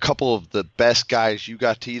 a couple of the best guys you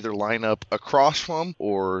got to either line up across from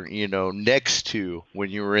or, next to when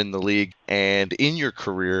you were in the league and in your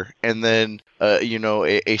career, and then,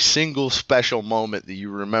 a single special moment that you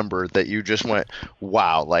remember that you just went,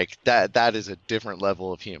 wow, like that is a different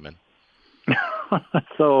level of human.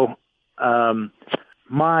 So,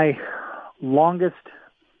 my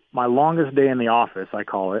longest day in the office, I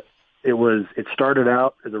call it. It started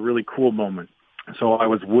out as a really cool moment. So I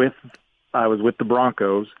was with the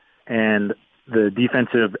Broncos, and the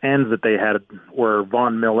defensive ends that they had were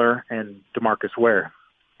Von Miller and DeMarcus Ware.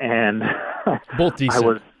 And both decent.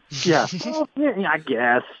 Well, I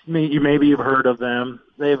guess. Maybe you've heard of them.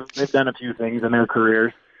 They've done a few things in their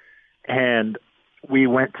careers. And we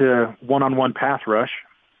went to one-on-one pass rush.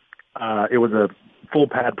 It was a full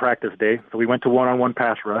pad practice day. So we went to one-on-one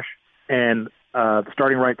pass rush, and the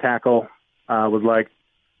starting right tackle was like,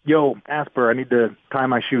 "Yo, Asper, I need to tie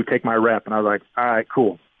my shoe, take my rep." And I was like, "All right,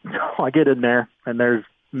 cool." So I get in there, and there's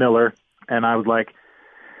Miller, and I was like,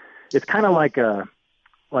 it's kind of like a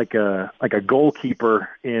goalkeeper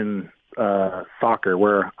in soccer,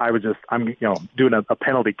 where I'm doing a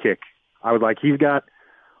penalty kick. I was like, he's got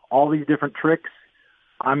all these different tricks.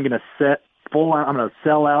 I'm gonna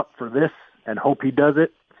sell out for this and hope he does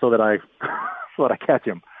it so that I catch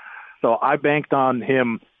him. So I banked on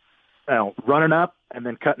him running up and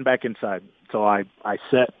then cutting back inside. So I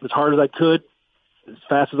set as hard as I could, as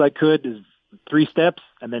fast as I could, is 3 steps,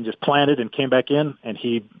 and then just planted and came back in, and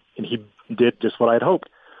he did just what I had hoped.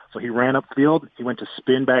 So he ran upfield, he went to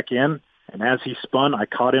spin back in, and as he spun, I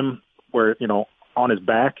caught him where, on his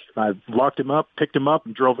back. I locked him up, picked him up,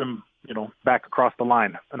 and drove him, back across the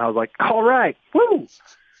line. And I was like, all right, woo!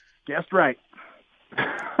 Guessed right.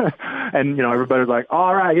 And, everybody was like,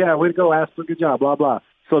 all right, yeah, way to go, Asper, good job, blah, blah.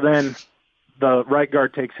 So then the right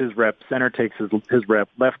guard takes his rep, center takes his rep,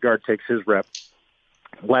 left guard takes his rep.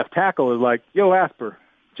 Left tackle is like, yo, Asper,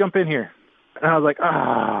 jump in here. And I was like,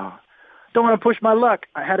 don't want to push my luck.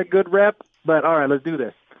 I had a good rep, but all right, let's do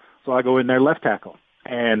this. So I go in there, left tackle,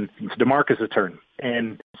 and it's DeMarcus' turn.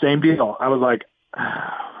 And same deal. I was like,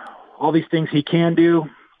 all these things he can do,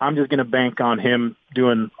 I'm just going to bank on him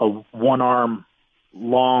doing a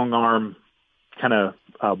long arm kind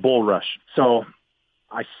of bull rush. So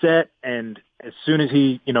I set, and as soon as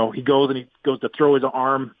he goes to throw his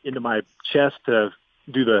arm into my chest to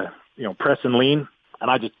do the, press and lean, and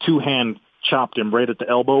I just 2-hand chopped him right at the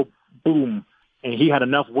elbow, boom. And he had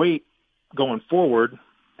enough weight going forward,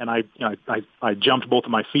 and I jumped both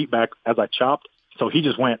of my feet back as I chopped So he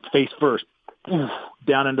just went face first,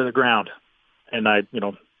 down into the ground. And I,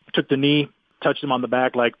 took the knee, touched him on the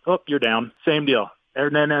back like, oh, you're down. Same deal.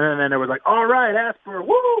 And then it was like, all right, Asper,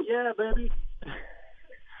 woo, yeah, baby.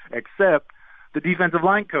 Except the defensive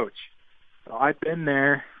line coach. So I've been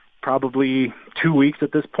there probably 2 weeks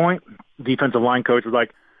at this point. Defensive line coach was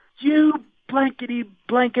like, you blankety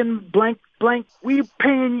blanking blank blank, we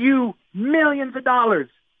paying you millions of dollars.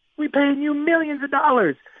 We paying you millions of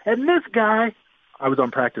dollars. And this guy, I was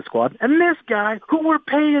on practice squad, and this guy who we're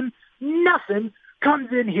paying nothing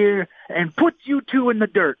comes in here and puts you two in the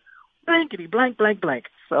dirt. Blankety blank blank blank.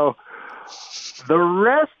 So the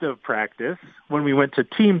rest of practice, when we went to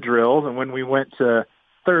team drills and when we went to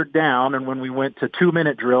third down and when we went to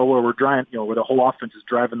 2-minute drill where we're driving, where the whole offense is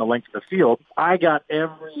driving the length of the field, I got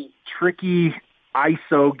every tricky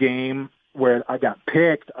ISO game where I got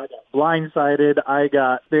picked, I got blindsided, I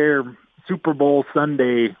got their Super Bowl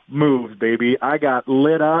Sunday moves, baby. I got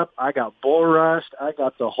lit up, I got bull rushed, I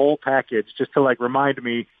got the whole package just to remind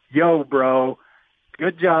me, yo, bro,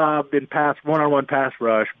 good job in one-on-one pass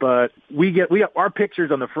rush, but we got our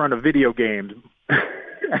pictures on the front of video games.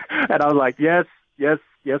 And I was like, yes,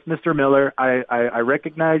 Mr. Miller, I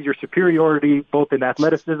recognize your superiority both in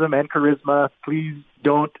athleticism and charisma. Please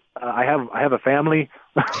don't. I have a family.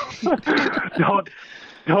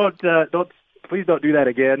 Please don't do that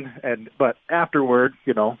again. But afterward,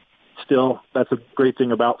 still that's a great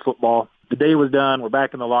thing about football. The day was done. We're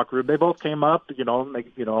back in the locker room. They both came up. They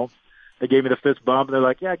gave me the fist bump. And they're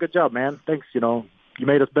like, "Yeah, good job, man. Thanks. You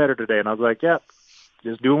made us better today." And I was like, "Yeah,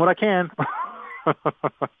 just doing what I can."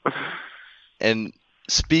 And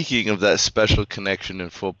speaking of that special connection in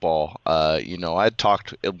football, I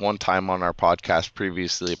talked at one time on our podcast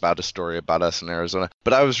previously about a story about us in Arizona,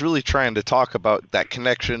 but I was really trying to talk about that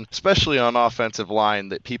connection, especially on offensive line,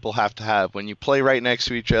 that people have to have when you play right next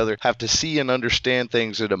to each other, have to see and understand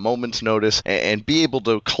things at a moment's notice, and be able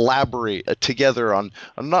to collaborate together on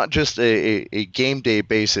not just a game day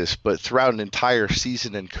basis, but throughout an entire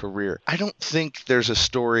season and career. I don't think there's a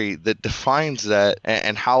story that defines that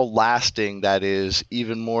and how lasting that is,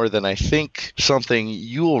 even more than I think something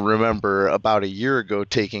you'll remember about a year ago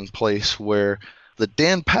taking place where the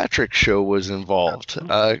Dan Patrick Show was involved.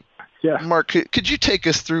 Yeah. Mark, could you take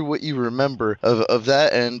us through what you remember of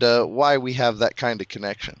that and why we have that kind of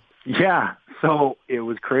connection? Yeah, so it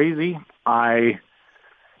was crazy. I'm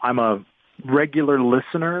a regular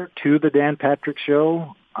listener to the Dan Patrick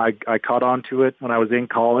Show. I caught on to it when I was in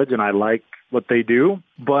college, and I like what they do,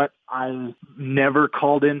 but I never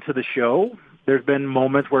called into the show. There's been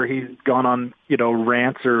moments where he's gone on,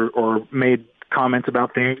 rants or made comments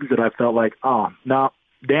about things that I felt like, oh, no,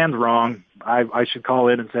 Dan's wrong. I should call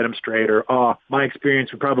in and set him straight, or, oh, my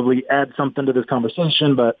experience would probably add something to this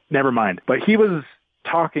conversation, but never mind. But he was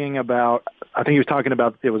talking about,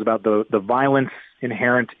 it was about the violence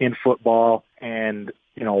inherent in football and,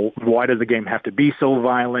 why does the game have to be so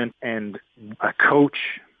violent? And a coach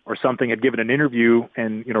or something had given an interview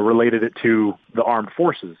and, related it to the armed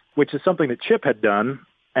forces, which is something that Chip had done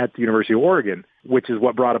at the University of Oregon, which is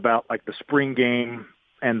what brought about the spring game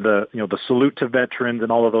and the salute to veterans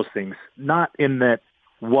and all of those things. Not in that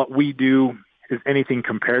what we do is anything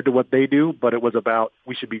compared to what they do, but it was about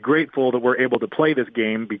we should be grateful that we're able to play this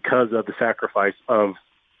game because of the sacrifice of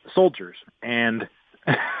soldiers. And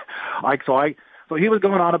so he was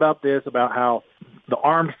going on about this, about how the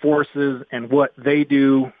armed forces and what they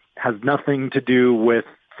do has nothing to do with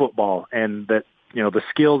football, and that the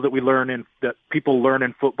skills that we learn that people learn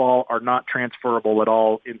in football are not transferable at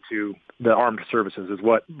all into the armed services, is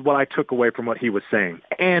what I took away from what he was saying.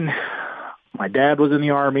 And my dad was in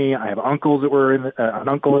the Army. I have uncles that were an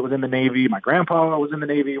uncle that was in the Navy. My grandpa was in the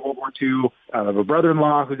Navy in World War II. I have a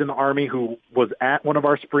brother-in-law who's in the Army who was at one of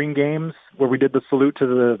our spring games where we did the salute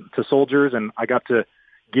to soldiers, and I got to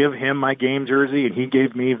give him my game jersey, and he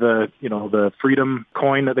gave me the freedom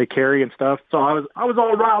coin that they carry and stuff. So I was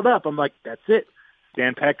all riled up. I'm like, that's it.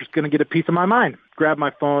 Dan Patrick's going to get a piece of my mind. Grab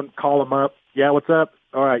my phone, call him up. Yeah, what's up?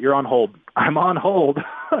 All right, you're on hold. I'm on hold.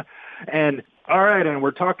 And all right, and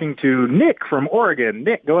we're talking to Nick from Oregon.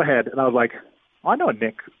 Nick, go ahead. And I was like, I know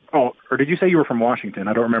Nick. Oh, or did you say you were from Washington?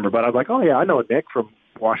 I don't remember. But I was like, oh, yeah, I know Nick from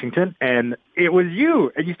Washington. And it was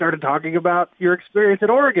you. And you started talking about your experience at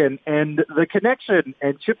Oregon and the connection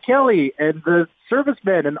and Chip Kelly and the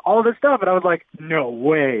servicemen and all this stuff. And I was like, no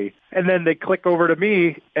way. And then they click over to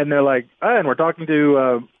me and they're like, oh, and we're talking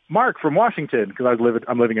to Mark from Washington, because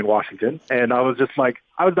I'm living in Washington. And I was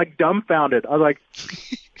dumbfounded. I was like,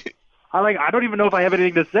 I don't even know if I have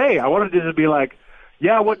anything to say. I wanted to just be like,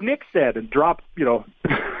 yeah, what Nick said, and drop,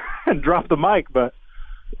 and drop the mic. But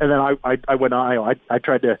And then I went on. I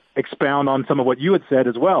tried to expound on some of what you had said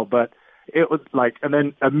as well, but it was like, and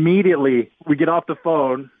then immediately we get off the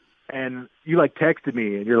phone, and you like texted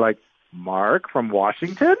me, and you're like, Mark from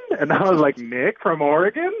Washington, and I was like, Nick from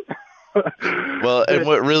Oregon. Well, and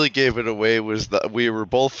what really gave it away was that we were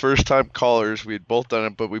both first-time callers. We had both done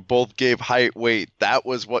it, but we both gave height, weight. That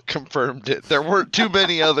was what confirmed it. There weren't too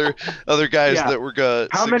many other guys that were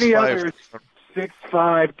How many others?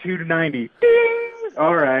 6'5", 290. Ding!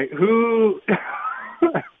 All right, who?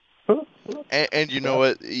 And you know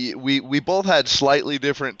what? We both had slightly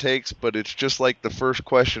different takes, but it's just like the first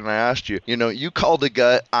question I asked you. You know, you called a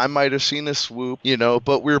gut. I might have seen a swoop, you know,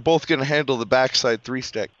 but we were both going to handle the backside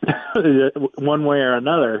three-stick. One way or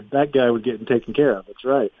another, that guy was getting taken care of. That's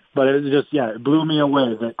right. But it was just, it blew me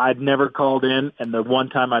away that I'd never called in, and the one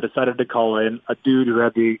time I decided to call in, a dude who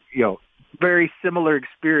had the, very similar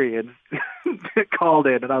experience called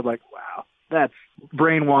in, and I was like, wow, that's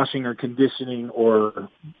brainwashing or conditioning or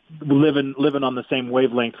living on the same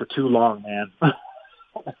wavelength for too long, man.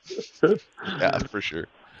 Yeah, for sure.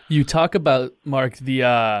 You talk about, Mark,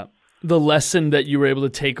 the lesson that you were able to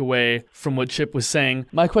take away from what Chip was saying.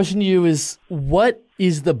 My question to you is, what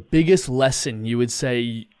is the biggest lesson you would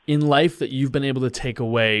say in life that you've been able to take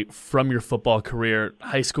away from your football career,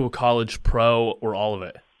 high school, college, pro, or all of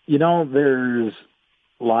it? There's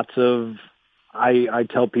lots of, I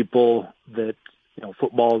tell people that,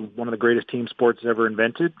 football is one of the greatest team sports ever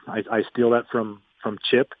invented. I steal that from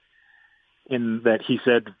Chip, in that he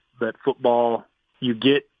said that football, you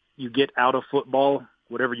get out of football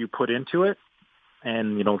whatever you put into it.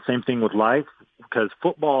 And, same thing with life, because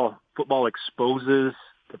football exposes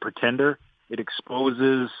the pretender. It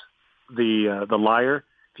exposes the liar.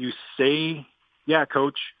 If you say, yeah,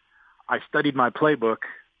 coach, I studied my playbook,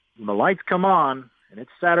 when the lights come on and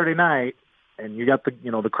it's Saturday night and you got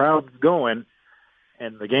the crowd going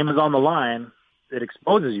and the game is on the line, it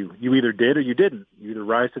exposes you. You either did or you didn't. You either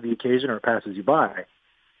rise to the occasion or it passes you by.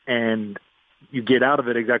 And you get out of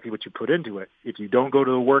it exactly what you put into it. If you don't go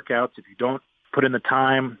to the workouts, if you don't put in the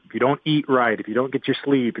time, if you don't eat right, if you don't get your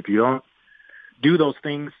sleep, if you don't do those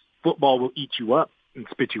things, football will eat you up and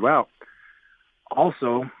spit you out.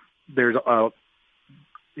 Also, there's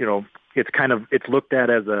it's looked at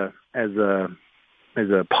as a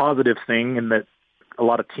positive thing, in that a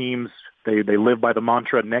lot of teams they live by the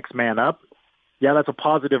mantra next man up. Yeah, that's a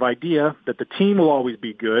positive idea, that the team will always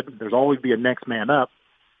be good. There's always be a next man up.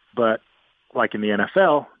 But like in the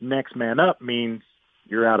NFL, next man up means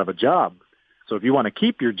you're out of a job. So if you want to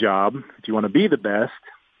keep your job, if you want to be the best,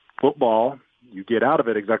 football, you get out of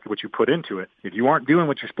it exactly what you put into it. If you aren't doing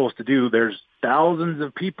what you're supposed to do, there's thousands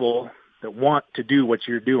of people that want to do what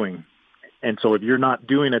you're doing. And so if you're not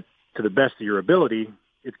doing it to the best of your ability,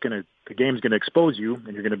 the game's going to expose you,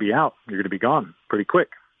 and you're going to be out. You're going to be gone pretty quick.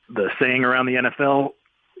 The saying around the NFL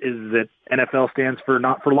is that NFL stands for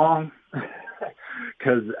not for long,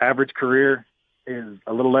 because average career is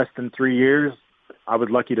a little less than 3 years. I was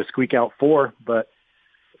lucky to squeak out 4, but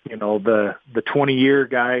the 20-year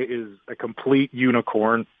guy is a complete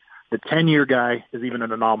unicorn. The 10-year guy is even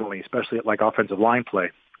an anomaly, especially at like offensive line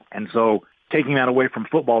play. And so taking that away from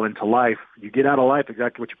football into life, you get out of life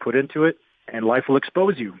exactly what you put into it, and life will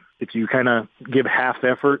expose you. If you kind of give half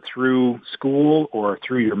effort through school or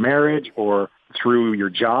through your marriage or through your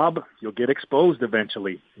job, you'll get exposed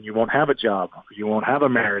eventually, and you won't have a job, or you won't have a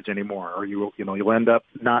marriage anymore, or you'll end up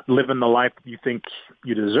not living the life you think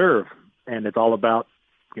you deserve. And it's all about,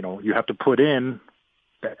 you have to put in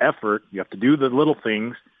the effort. You have to do the little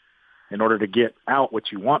things in order to get out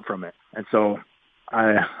what you want from it. And so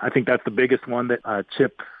I think that's the biggest one that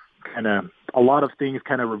Chip a lot of things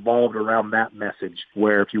kind of revolved around that message,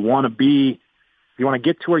 where if you want to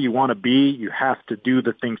get to where you want to be, you have to do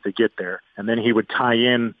the things to get there. And then he would tie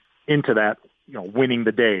into that, winning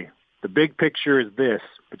the day. The big picture is this,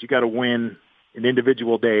 but you got to win an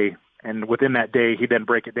individual day. And within that day, he then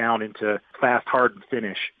break it down into fast, hard, and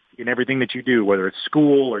finish in everything that you do, whether it's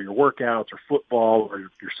school or your workouts or football or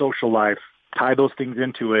your social life. Tie those things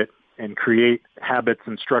into it and create habits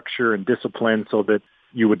and structure and discipline so that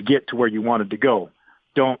you would get to where you wanted to go.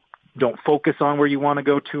 Don't focus on where you want to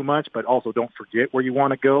go too much, but also don't forget where you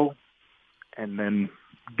want to go, and then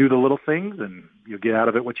do the little things, and you'll get out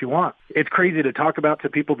of it what you want. It's crazy to talk about to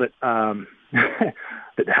people that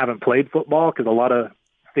that haven't played football, because a lot of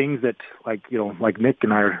things that like Nick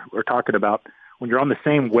and I are talking about, when you're on the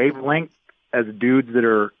same wavelength as dudes that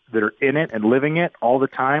are in it and living it all the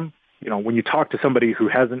time, when you talk to somebody who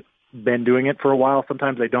hasn't been doing it for a while,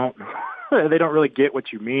 sometimes they don't really get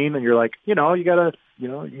what you mean, and you're like, you gotta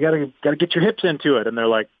get your hips into it, and they're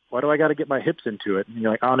like, why do I gotta get my hips into it? And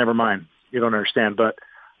you're like, oh, never mind, you don't understand. But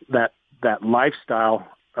that lifestyle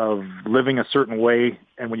of living a certain way.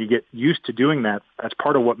 And when you get used to doing that, that's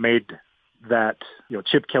part of what made that,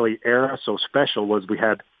 Chip Kelly era so special, was we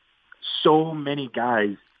had so many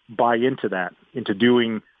guys buy into that, into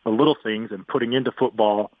doing the little things and putting into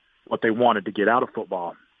football what they wanted to get out of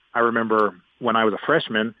football. I remember when I was a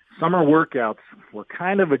freshman, summer workouts were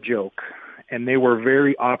kind of a joke, and they were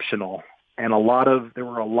very optional. And there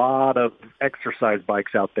were a lot of exercise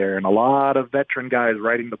bikes out there, and a lot of veteran guys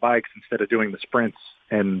riding the bikes instead of doing the sprints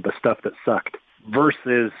and the stuff that sucked.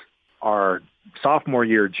 Versus our sophomore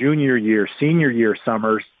year, junior year, senior year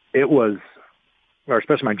summers, or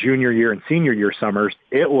especially my junior year and senior year summers,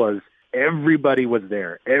 everybody was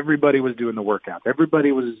there. Everybody was doing the workouts. Everybody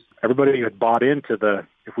had bought into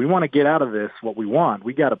if we want to get out of this what we want,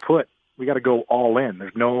 we got to go all in.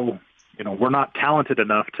 There's no, we're not talented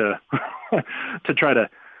enough to to try to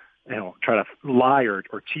lie or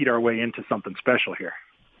cheat our way into something special here.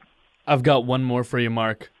 I've got one more for you,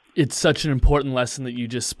 Mark. It's such an important lesson that you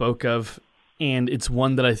just spoke of, and it's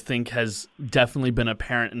one that I think has definitely been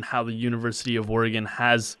apparent in how the University of Oregon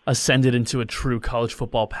has ascended into a true college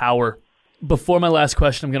football power. Before my last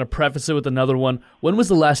question, I'm going to preface it with another one. When was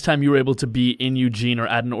the last time you were able to be in Eugene or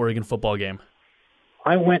at an Oregon football game?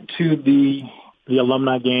 I went to the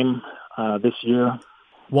alumni game this year.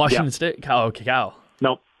 Washington State? Cal? Okay, Cal.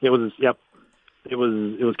 No, it was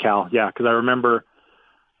Cal. Yeah, because I remember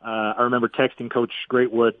texting Coach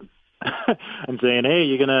Greatwood and saying, "Hey,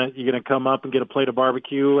 you gonna come up and get a plate of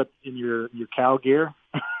barbecue in your Cal gear?"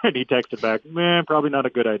 And he texted back, "Man, probably not a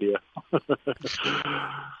good idea."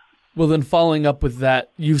 Well, then following up with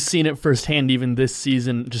that, you've seen it firsthand even this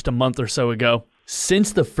season, just a month or so ago.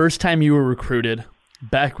 Since the first time you were recruited,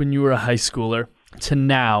 back when you were a high schooler, to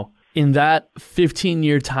now, in that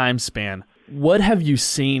 15-year time span, what have you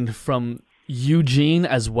seen from Eugene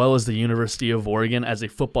as well as the University of Oregon as a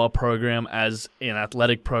football program, as an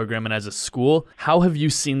athletic program, and as a school? How have you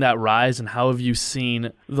seen that rise, and how have you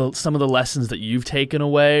seen some of the lessons that you've taken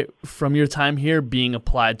away from your time here being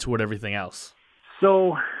applied toward everything else?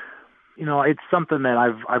 So, it's something that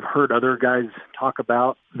I've heard other guys talk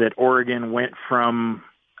about, that Oregon went from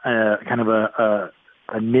kind of a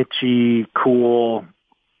niche-y, cool,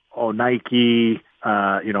 Nike,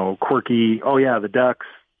 quirky, the Ducks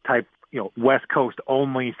type, West Coast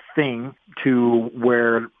only thing, to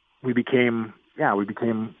where we became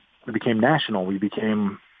national. We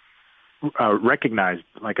became recognized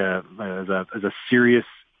as a serious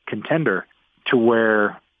contender, to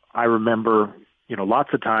where I remember,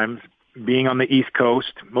 lots of times being on the East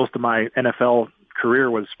Coast. Most of my NFL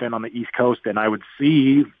career was spent on the East Coast, and I would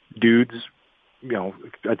see dudes,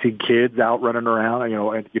 I'd see kids out running around,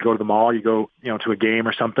 and you go to the mall, you go, to a game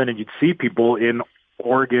or something, and you'd see people in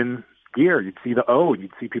Oregon gear. You'd see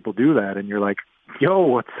you'd see people do that, and you're like, "Yo,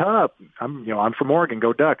 what's up? I'm from Oregon,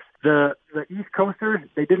 go Ducks." The East Coasters,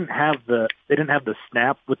 they didn't have the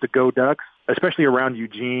snap with the Go Ducks, especially around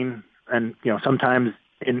Eugene, and sometimes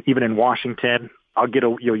even in Washington,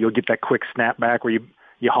 you'll get that quick snap back where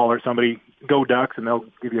you holler at somebody, "Go Ducks," and they'll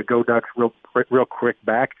give you a "Go Ducks" real quick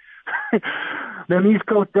back. Them East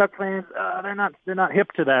Coast Duck fans, they're not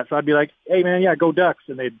hip to that. So I'd be like, "Hey man, yeah, go Ducks,"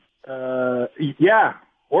 and they'd, "Yeah,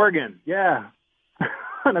 Oregon, yeah,"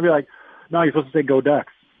 and I'd be like, "No, you're supposed to say go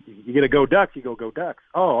Ducks. You get a go Ducks, you go Ducks."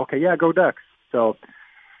 "Oh, okay, yeah, go Ducks." So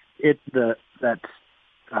that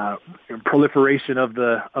proliferation of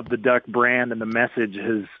the Duck brand and the message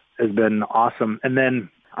has been awesome. And then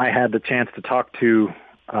I had the chance to talk to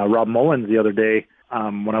Rob Mullins the other day.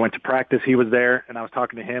 When I went to practice, he was there, and I was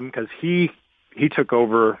talking to him because he took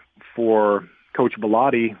over for Coach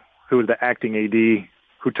Bellotti, who was the acting AD,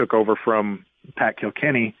 who took over from Pat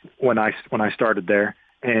Kilkenny when I started there.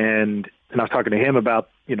 And I was talking to him about,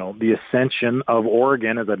 the ascension of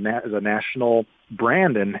Oregon as a national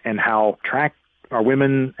brand, and how our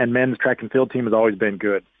women and men's track and field team has always been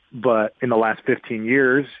good. But in the last 15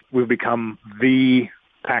 years, we've become the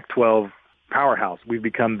Pac-12 powerhouse. We've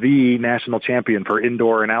become the national champion for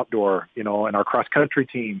indoor and outdoor, and our cross-country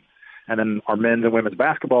team, and then our men's and women's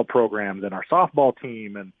basketball programs, and our softball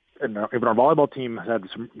team, and even our volleyball team has had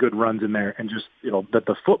some good runs in there. And just, that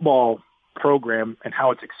the football program and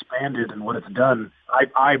how it's expanded and what it's done,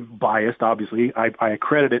 I'm biased, obviously. I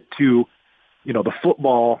accredit it to, the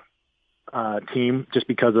football team, just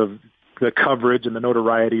because of the coverage and the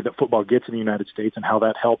notoriety that football gets in the United States, and how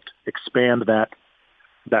that helped expand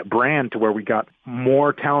that brand to where we got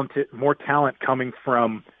more talent coming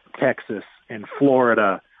from Texas and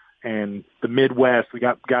Florida and the Midwest. We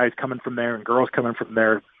got guys coming from there and girls coming from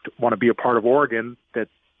there to want to be a part of Oregon that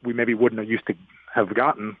we maybe wouldn't have used to have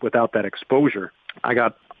gotten without that exposure. I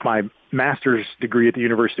got my master's degree at the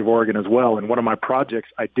University of Oregon as well, and one of my projects,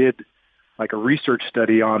 I did like a research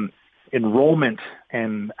study on enrollment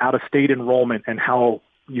and out-of-state enrollment and how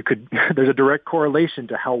you could there's a direct correlation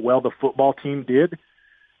to how well the football team did,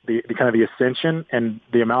 the kind of the ascension and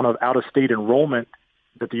the amount of out-of-state enrollment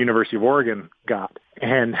that the University of Oregon got,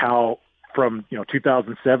 and how from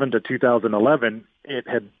 2007 to 2011 it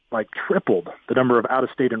had like tripled the number of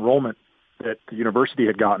out-of-state enrollment that the university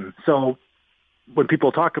had gotten. So when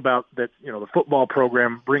people talk about that, the football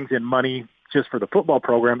program brings in money just for the football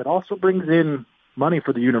program, it also brings in money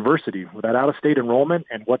for the university with that out-of-state enrollment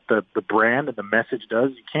and what the brand and the message does.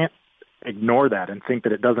 You can't ignore that and think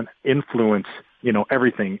that it doesn't influence,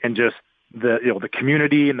 everything, and just the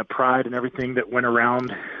community and the pride and everything that went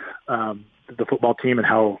around the football team, and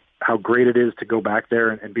how great it is to go back there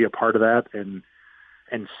and be a part of that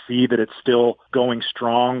and see that it's still going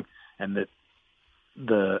strong, and that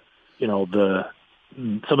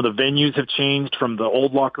some of the venues have changed from the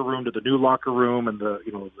old locker room to the new locker room and the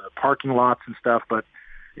parking lots and stuff, but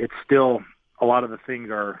it's still, a lot of the things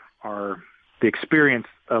are the experience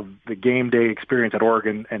of the game day experience at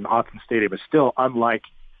Oregon and Autzen Stadium is still unlike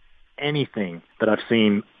anything that I've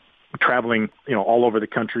seen traveling, all over the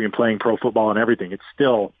country and playing pro football and everything. It's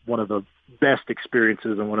still one of the best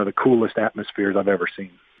experiences and one of the coolest atmospheres I've ever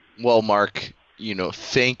seen. Well, Mark,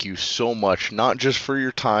 thank you so much, not just for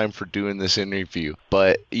your time for doing this interview,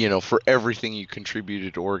 but, for everything you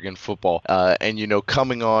contributed to Oregon football. And,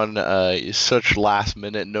 coming on such last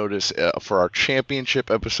minute notice for our championship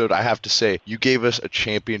episode, I have to say, you gave us a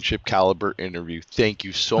championship caliber interview. Thank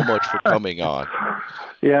you so much for coming on.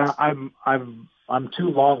 Yeah, I'm too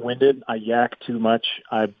long-winded. I yak too much.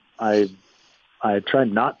 I try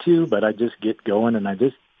not to, but I just get going, and I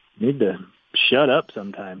just need to shut up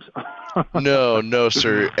sometimes. No,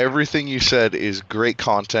 sir. Everything you said is great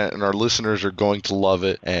content, and our listeners are going to love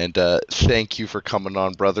it. And thank you for coming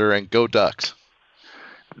on, brother, and go Ducks.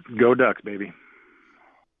 Go Ducks, baby.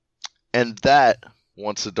 And that,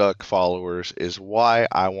 Once a Duck followers, is why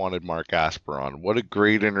I wanted Mark Asper on. What a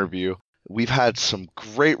great interview. We've had some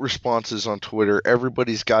great responses on Twitter.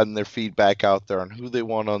 Everybody's gotten their feedback out there on who they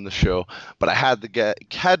want on the show, but I had to get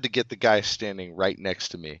the guy standing right next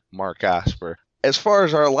to me, Mark Asper. As far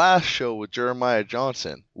as our last show with Jeremiah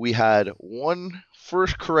Johnson, we had one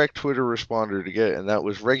first correct Twitter responder to get, and that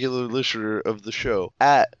was regular listener of the show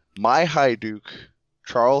at MyHighDuke,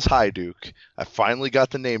 Charles Highduke. I finally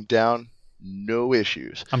got the name down. No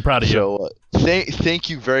issues. I'm proud of you. So thank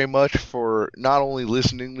you very much for not only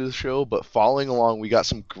listening to the show, but following along. We got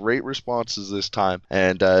some great responses this time.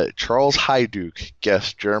 And Charles Highduke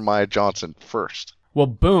guessed Jeremiah Johnson first. Well,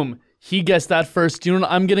 boom. He guessed that first. Do you know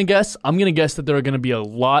what I'm going to guess? I'm going to guess that there are going to be a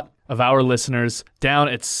lot of our listeners down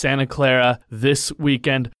at Santa Clara this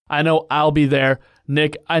weekend. I know I'll be there.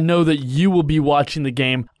 Nick, I know that you will be watching the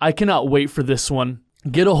game. I cannot wait for this one.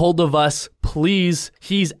 Get a hold of us, please.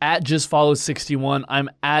 He's at JustFollow61. I'm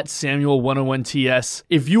at Samuel101TS.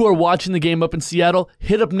 If you are watching the game up in Seattle,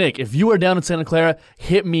 hit up Nick. If you are down in Santa Clara,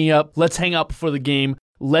 hit me up. Let's hang out before the game.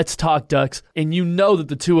 Let's talk Ducks. And you know that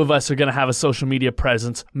the two of us are going to have a social media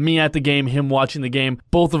presence. Me at the game, him watching the game.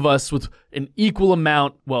 Both of us with an equal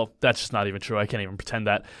amount. Well, that's just not even true. I can't even pretend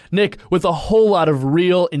that. Nick with a whole lot of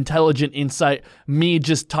real, intelligent insight. Me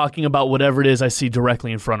just talking about whatever it is I see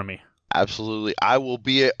directly in front of me. Absolutely. I will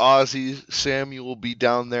be at Ozzy's. Sam, you will be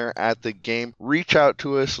down there at the game. Reach out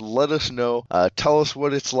to us. Let us know. Tell us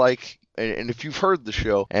what it's like. And if you've heard the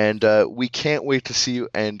show. And we can't wait to see you.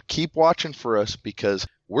 And keep watching for us because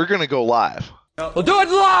we're going to go live. We'll do it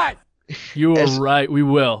live! You are right. We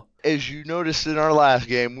will. As you noticed in our last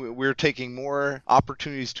game, we're taking more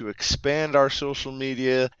opportunities to expand our social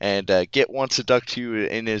media and get Once a Duck to you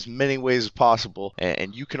in as many ways as possible.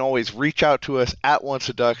 And you can always reach out to us at Once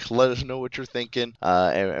a Duck. Let us know what you're thinking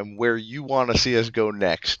and where you want to see us go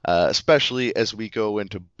next, especially as we go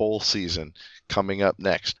into bowl season coming up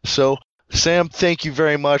next. So, Sam, thank you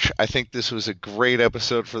very much. I think this was a great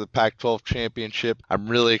episode for the Pac-12 Championship. I'm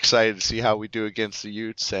really excited to see how we do against the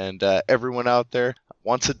Utes. And everyone out there,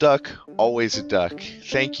 once a Duck, always a Duck.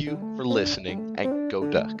 Thank you for listening, and go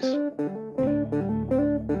Ducks.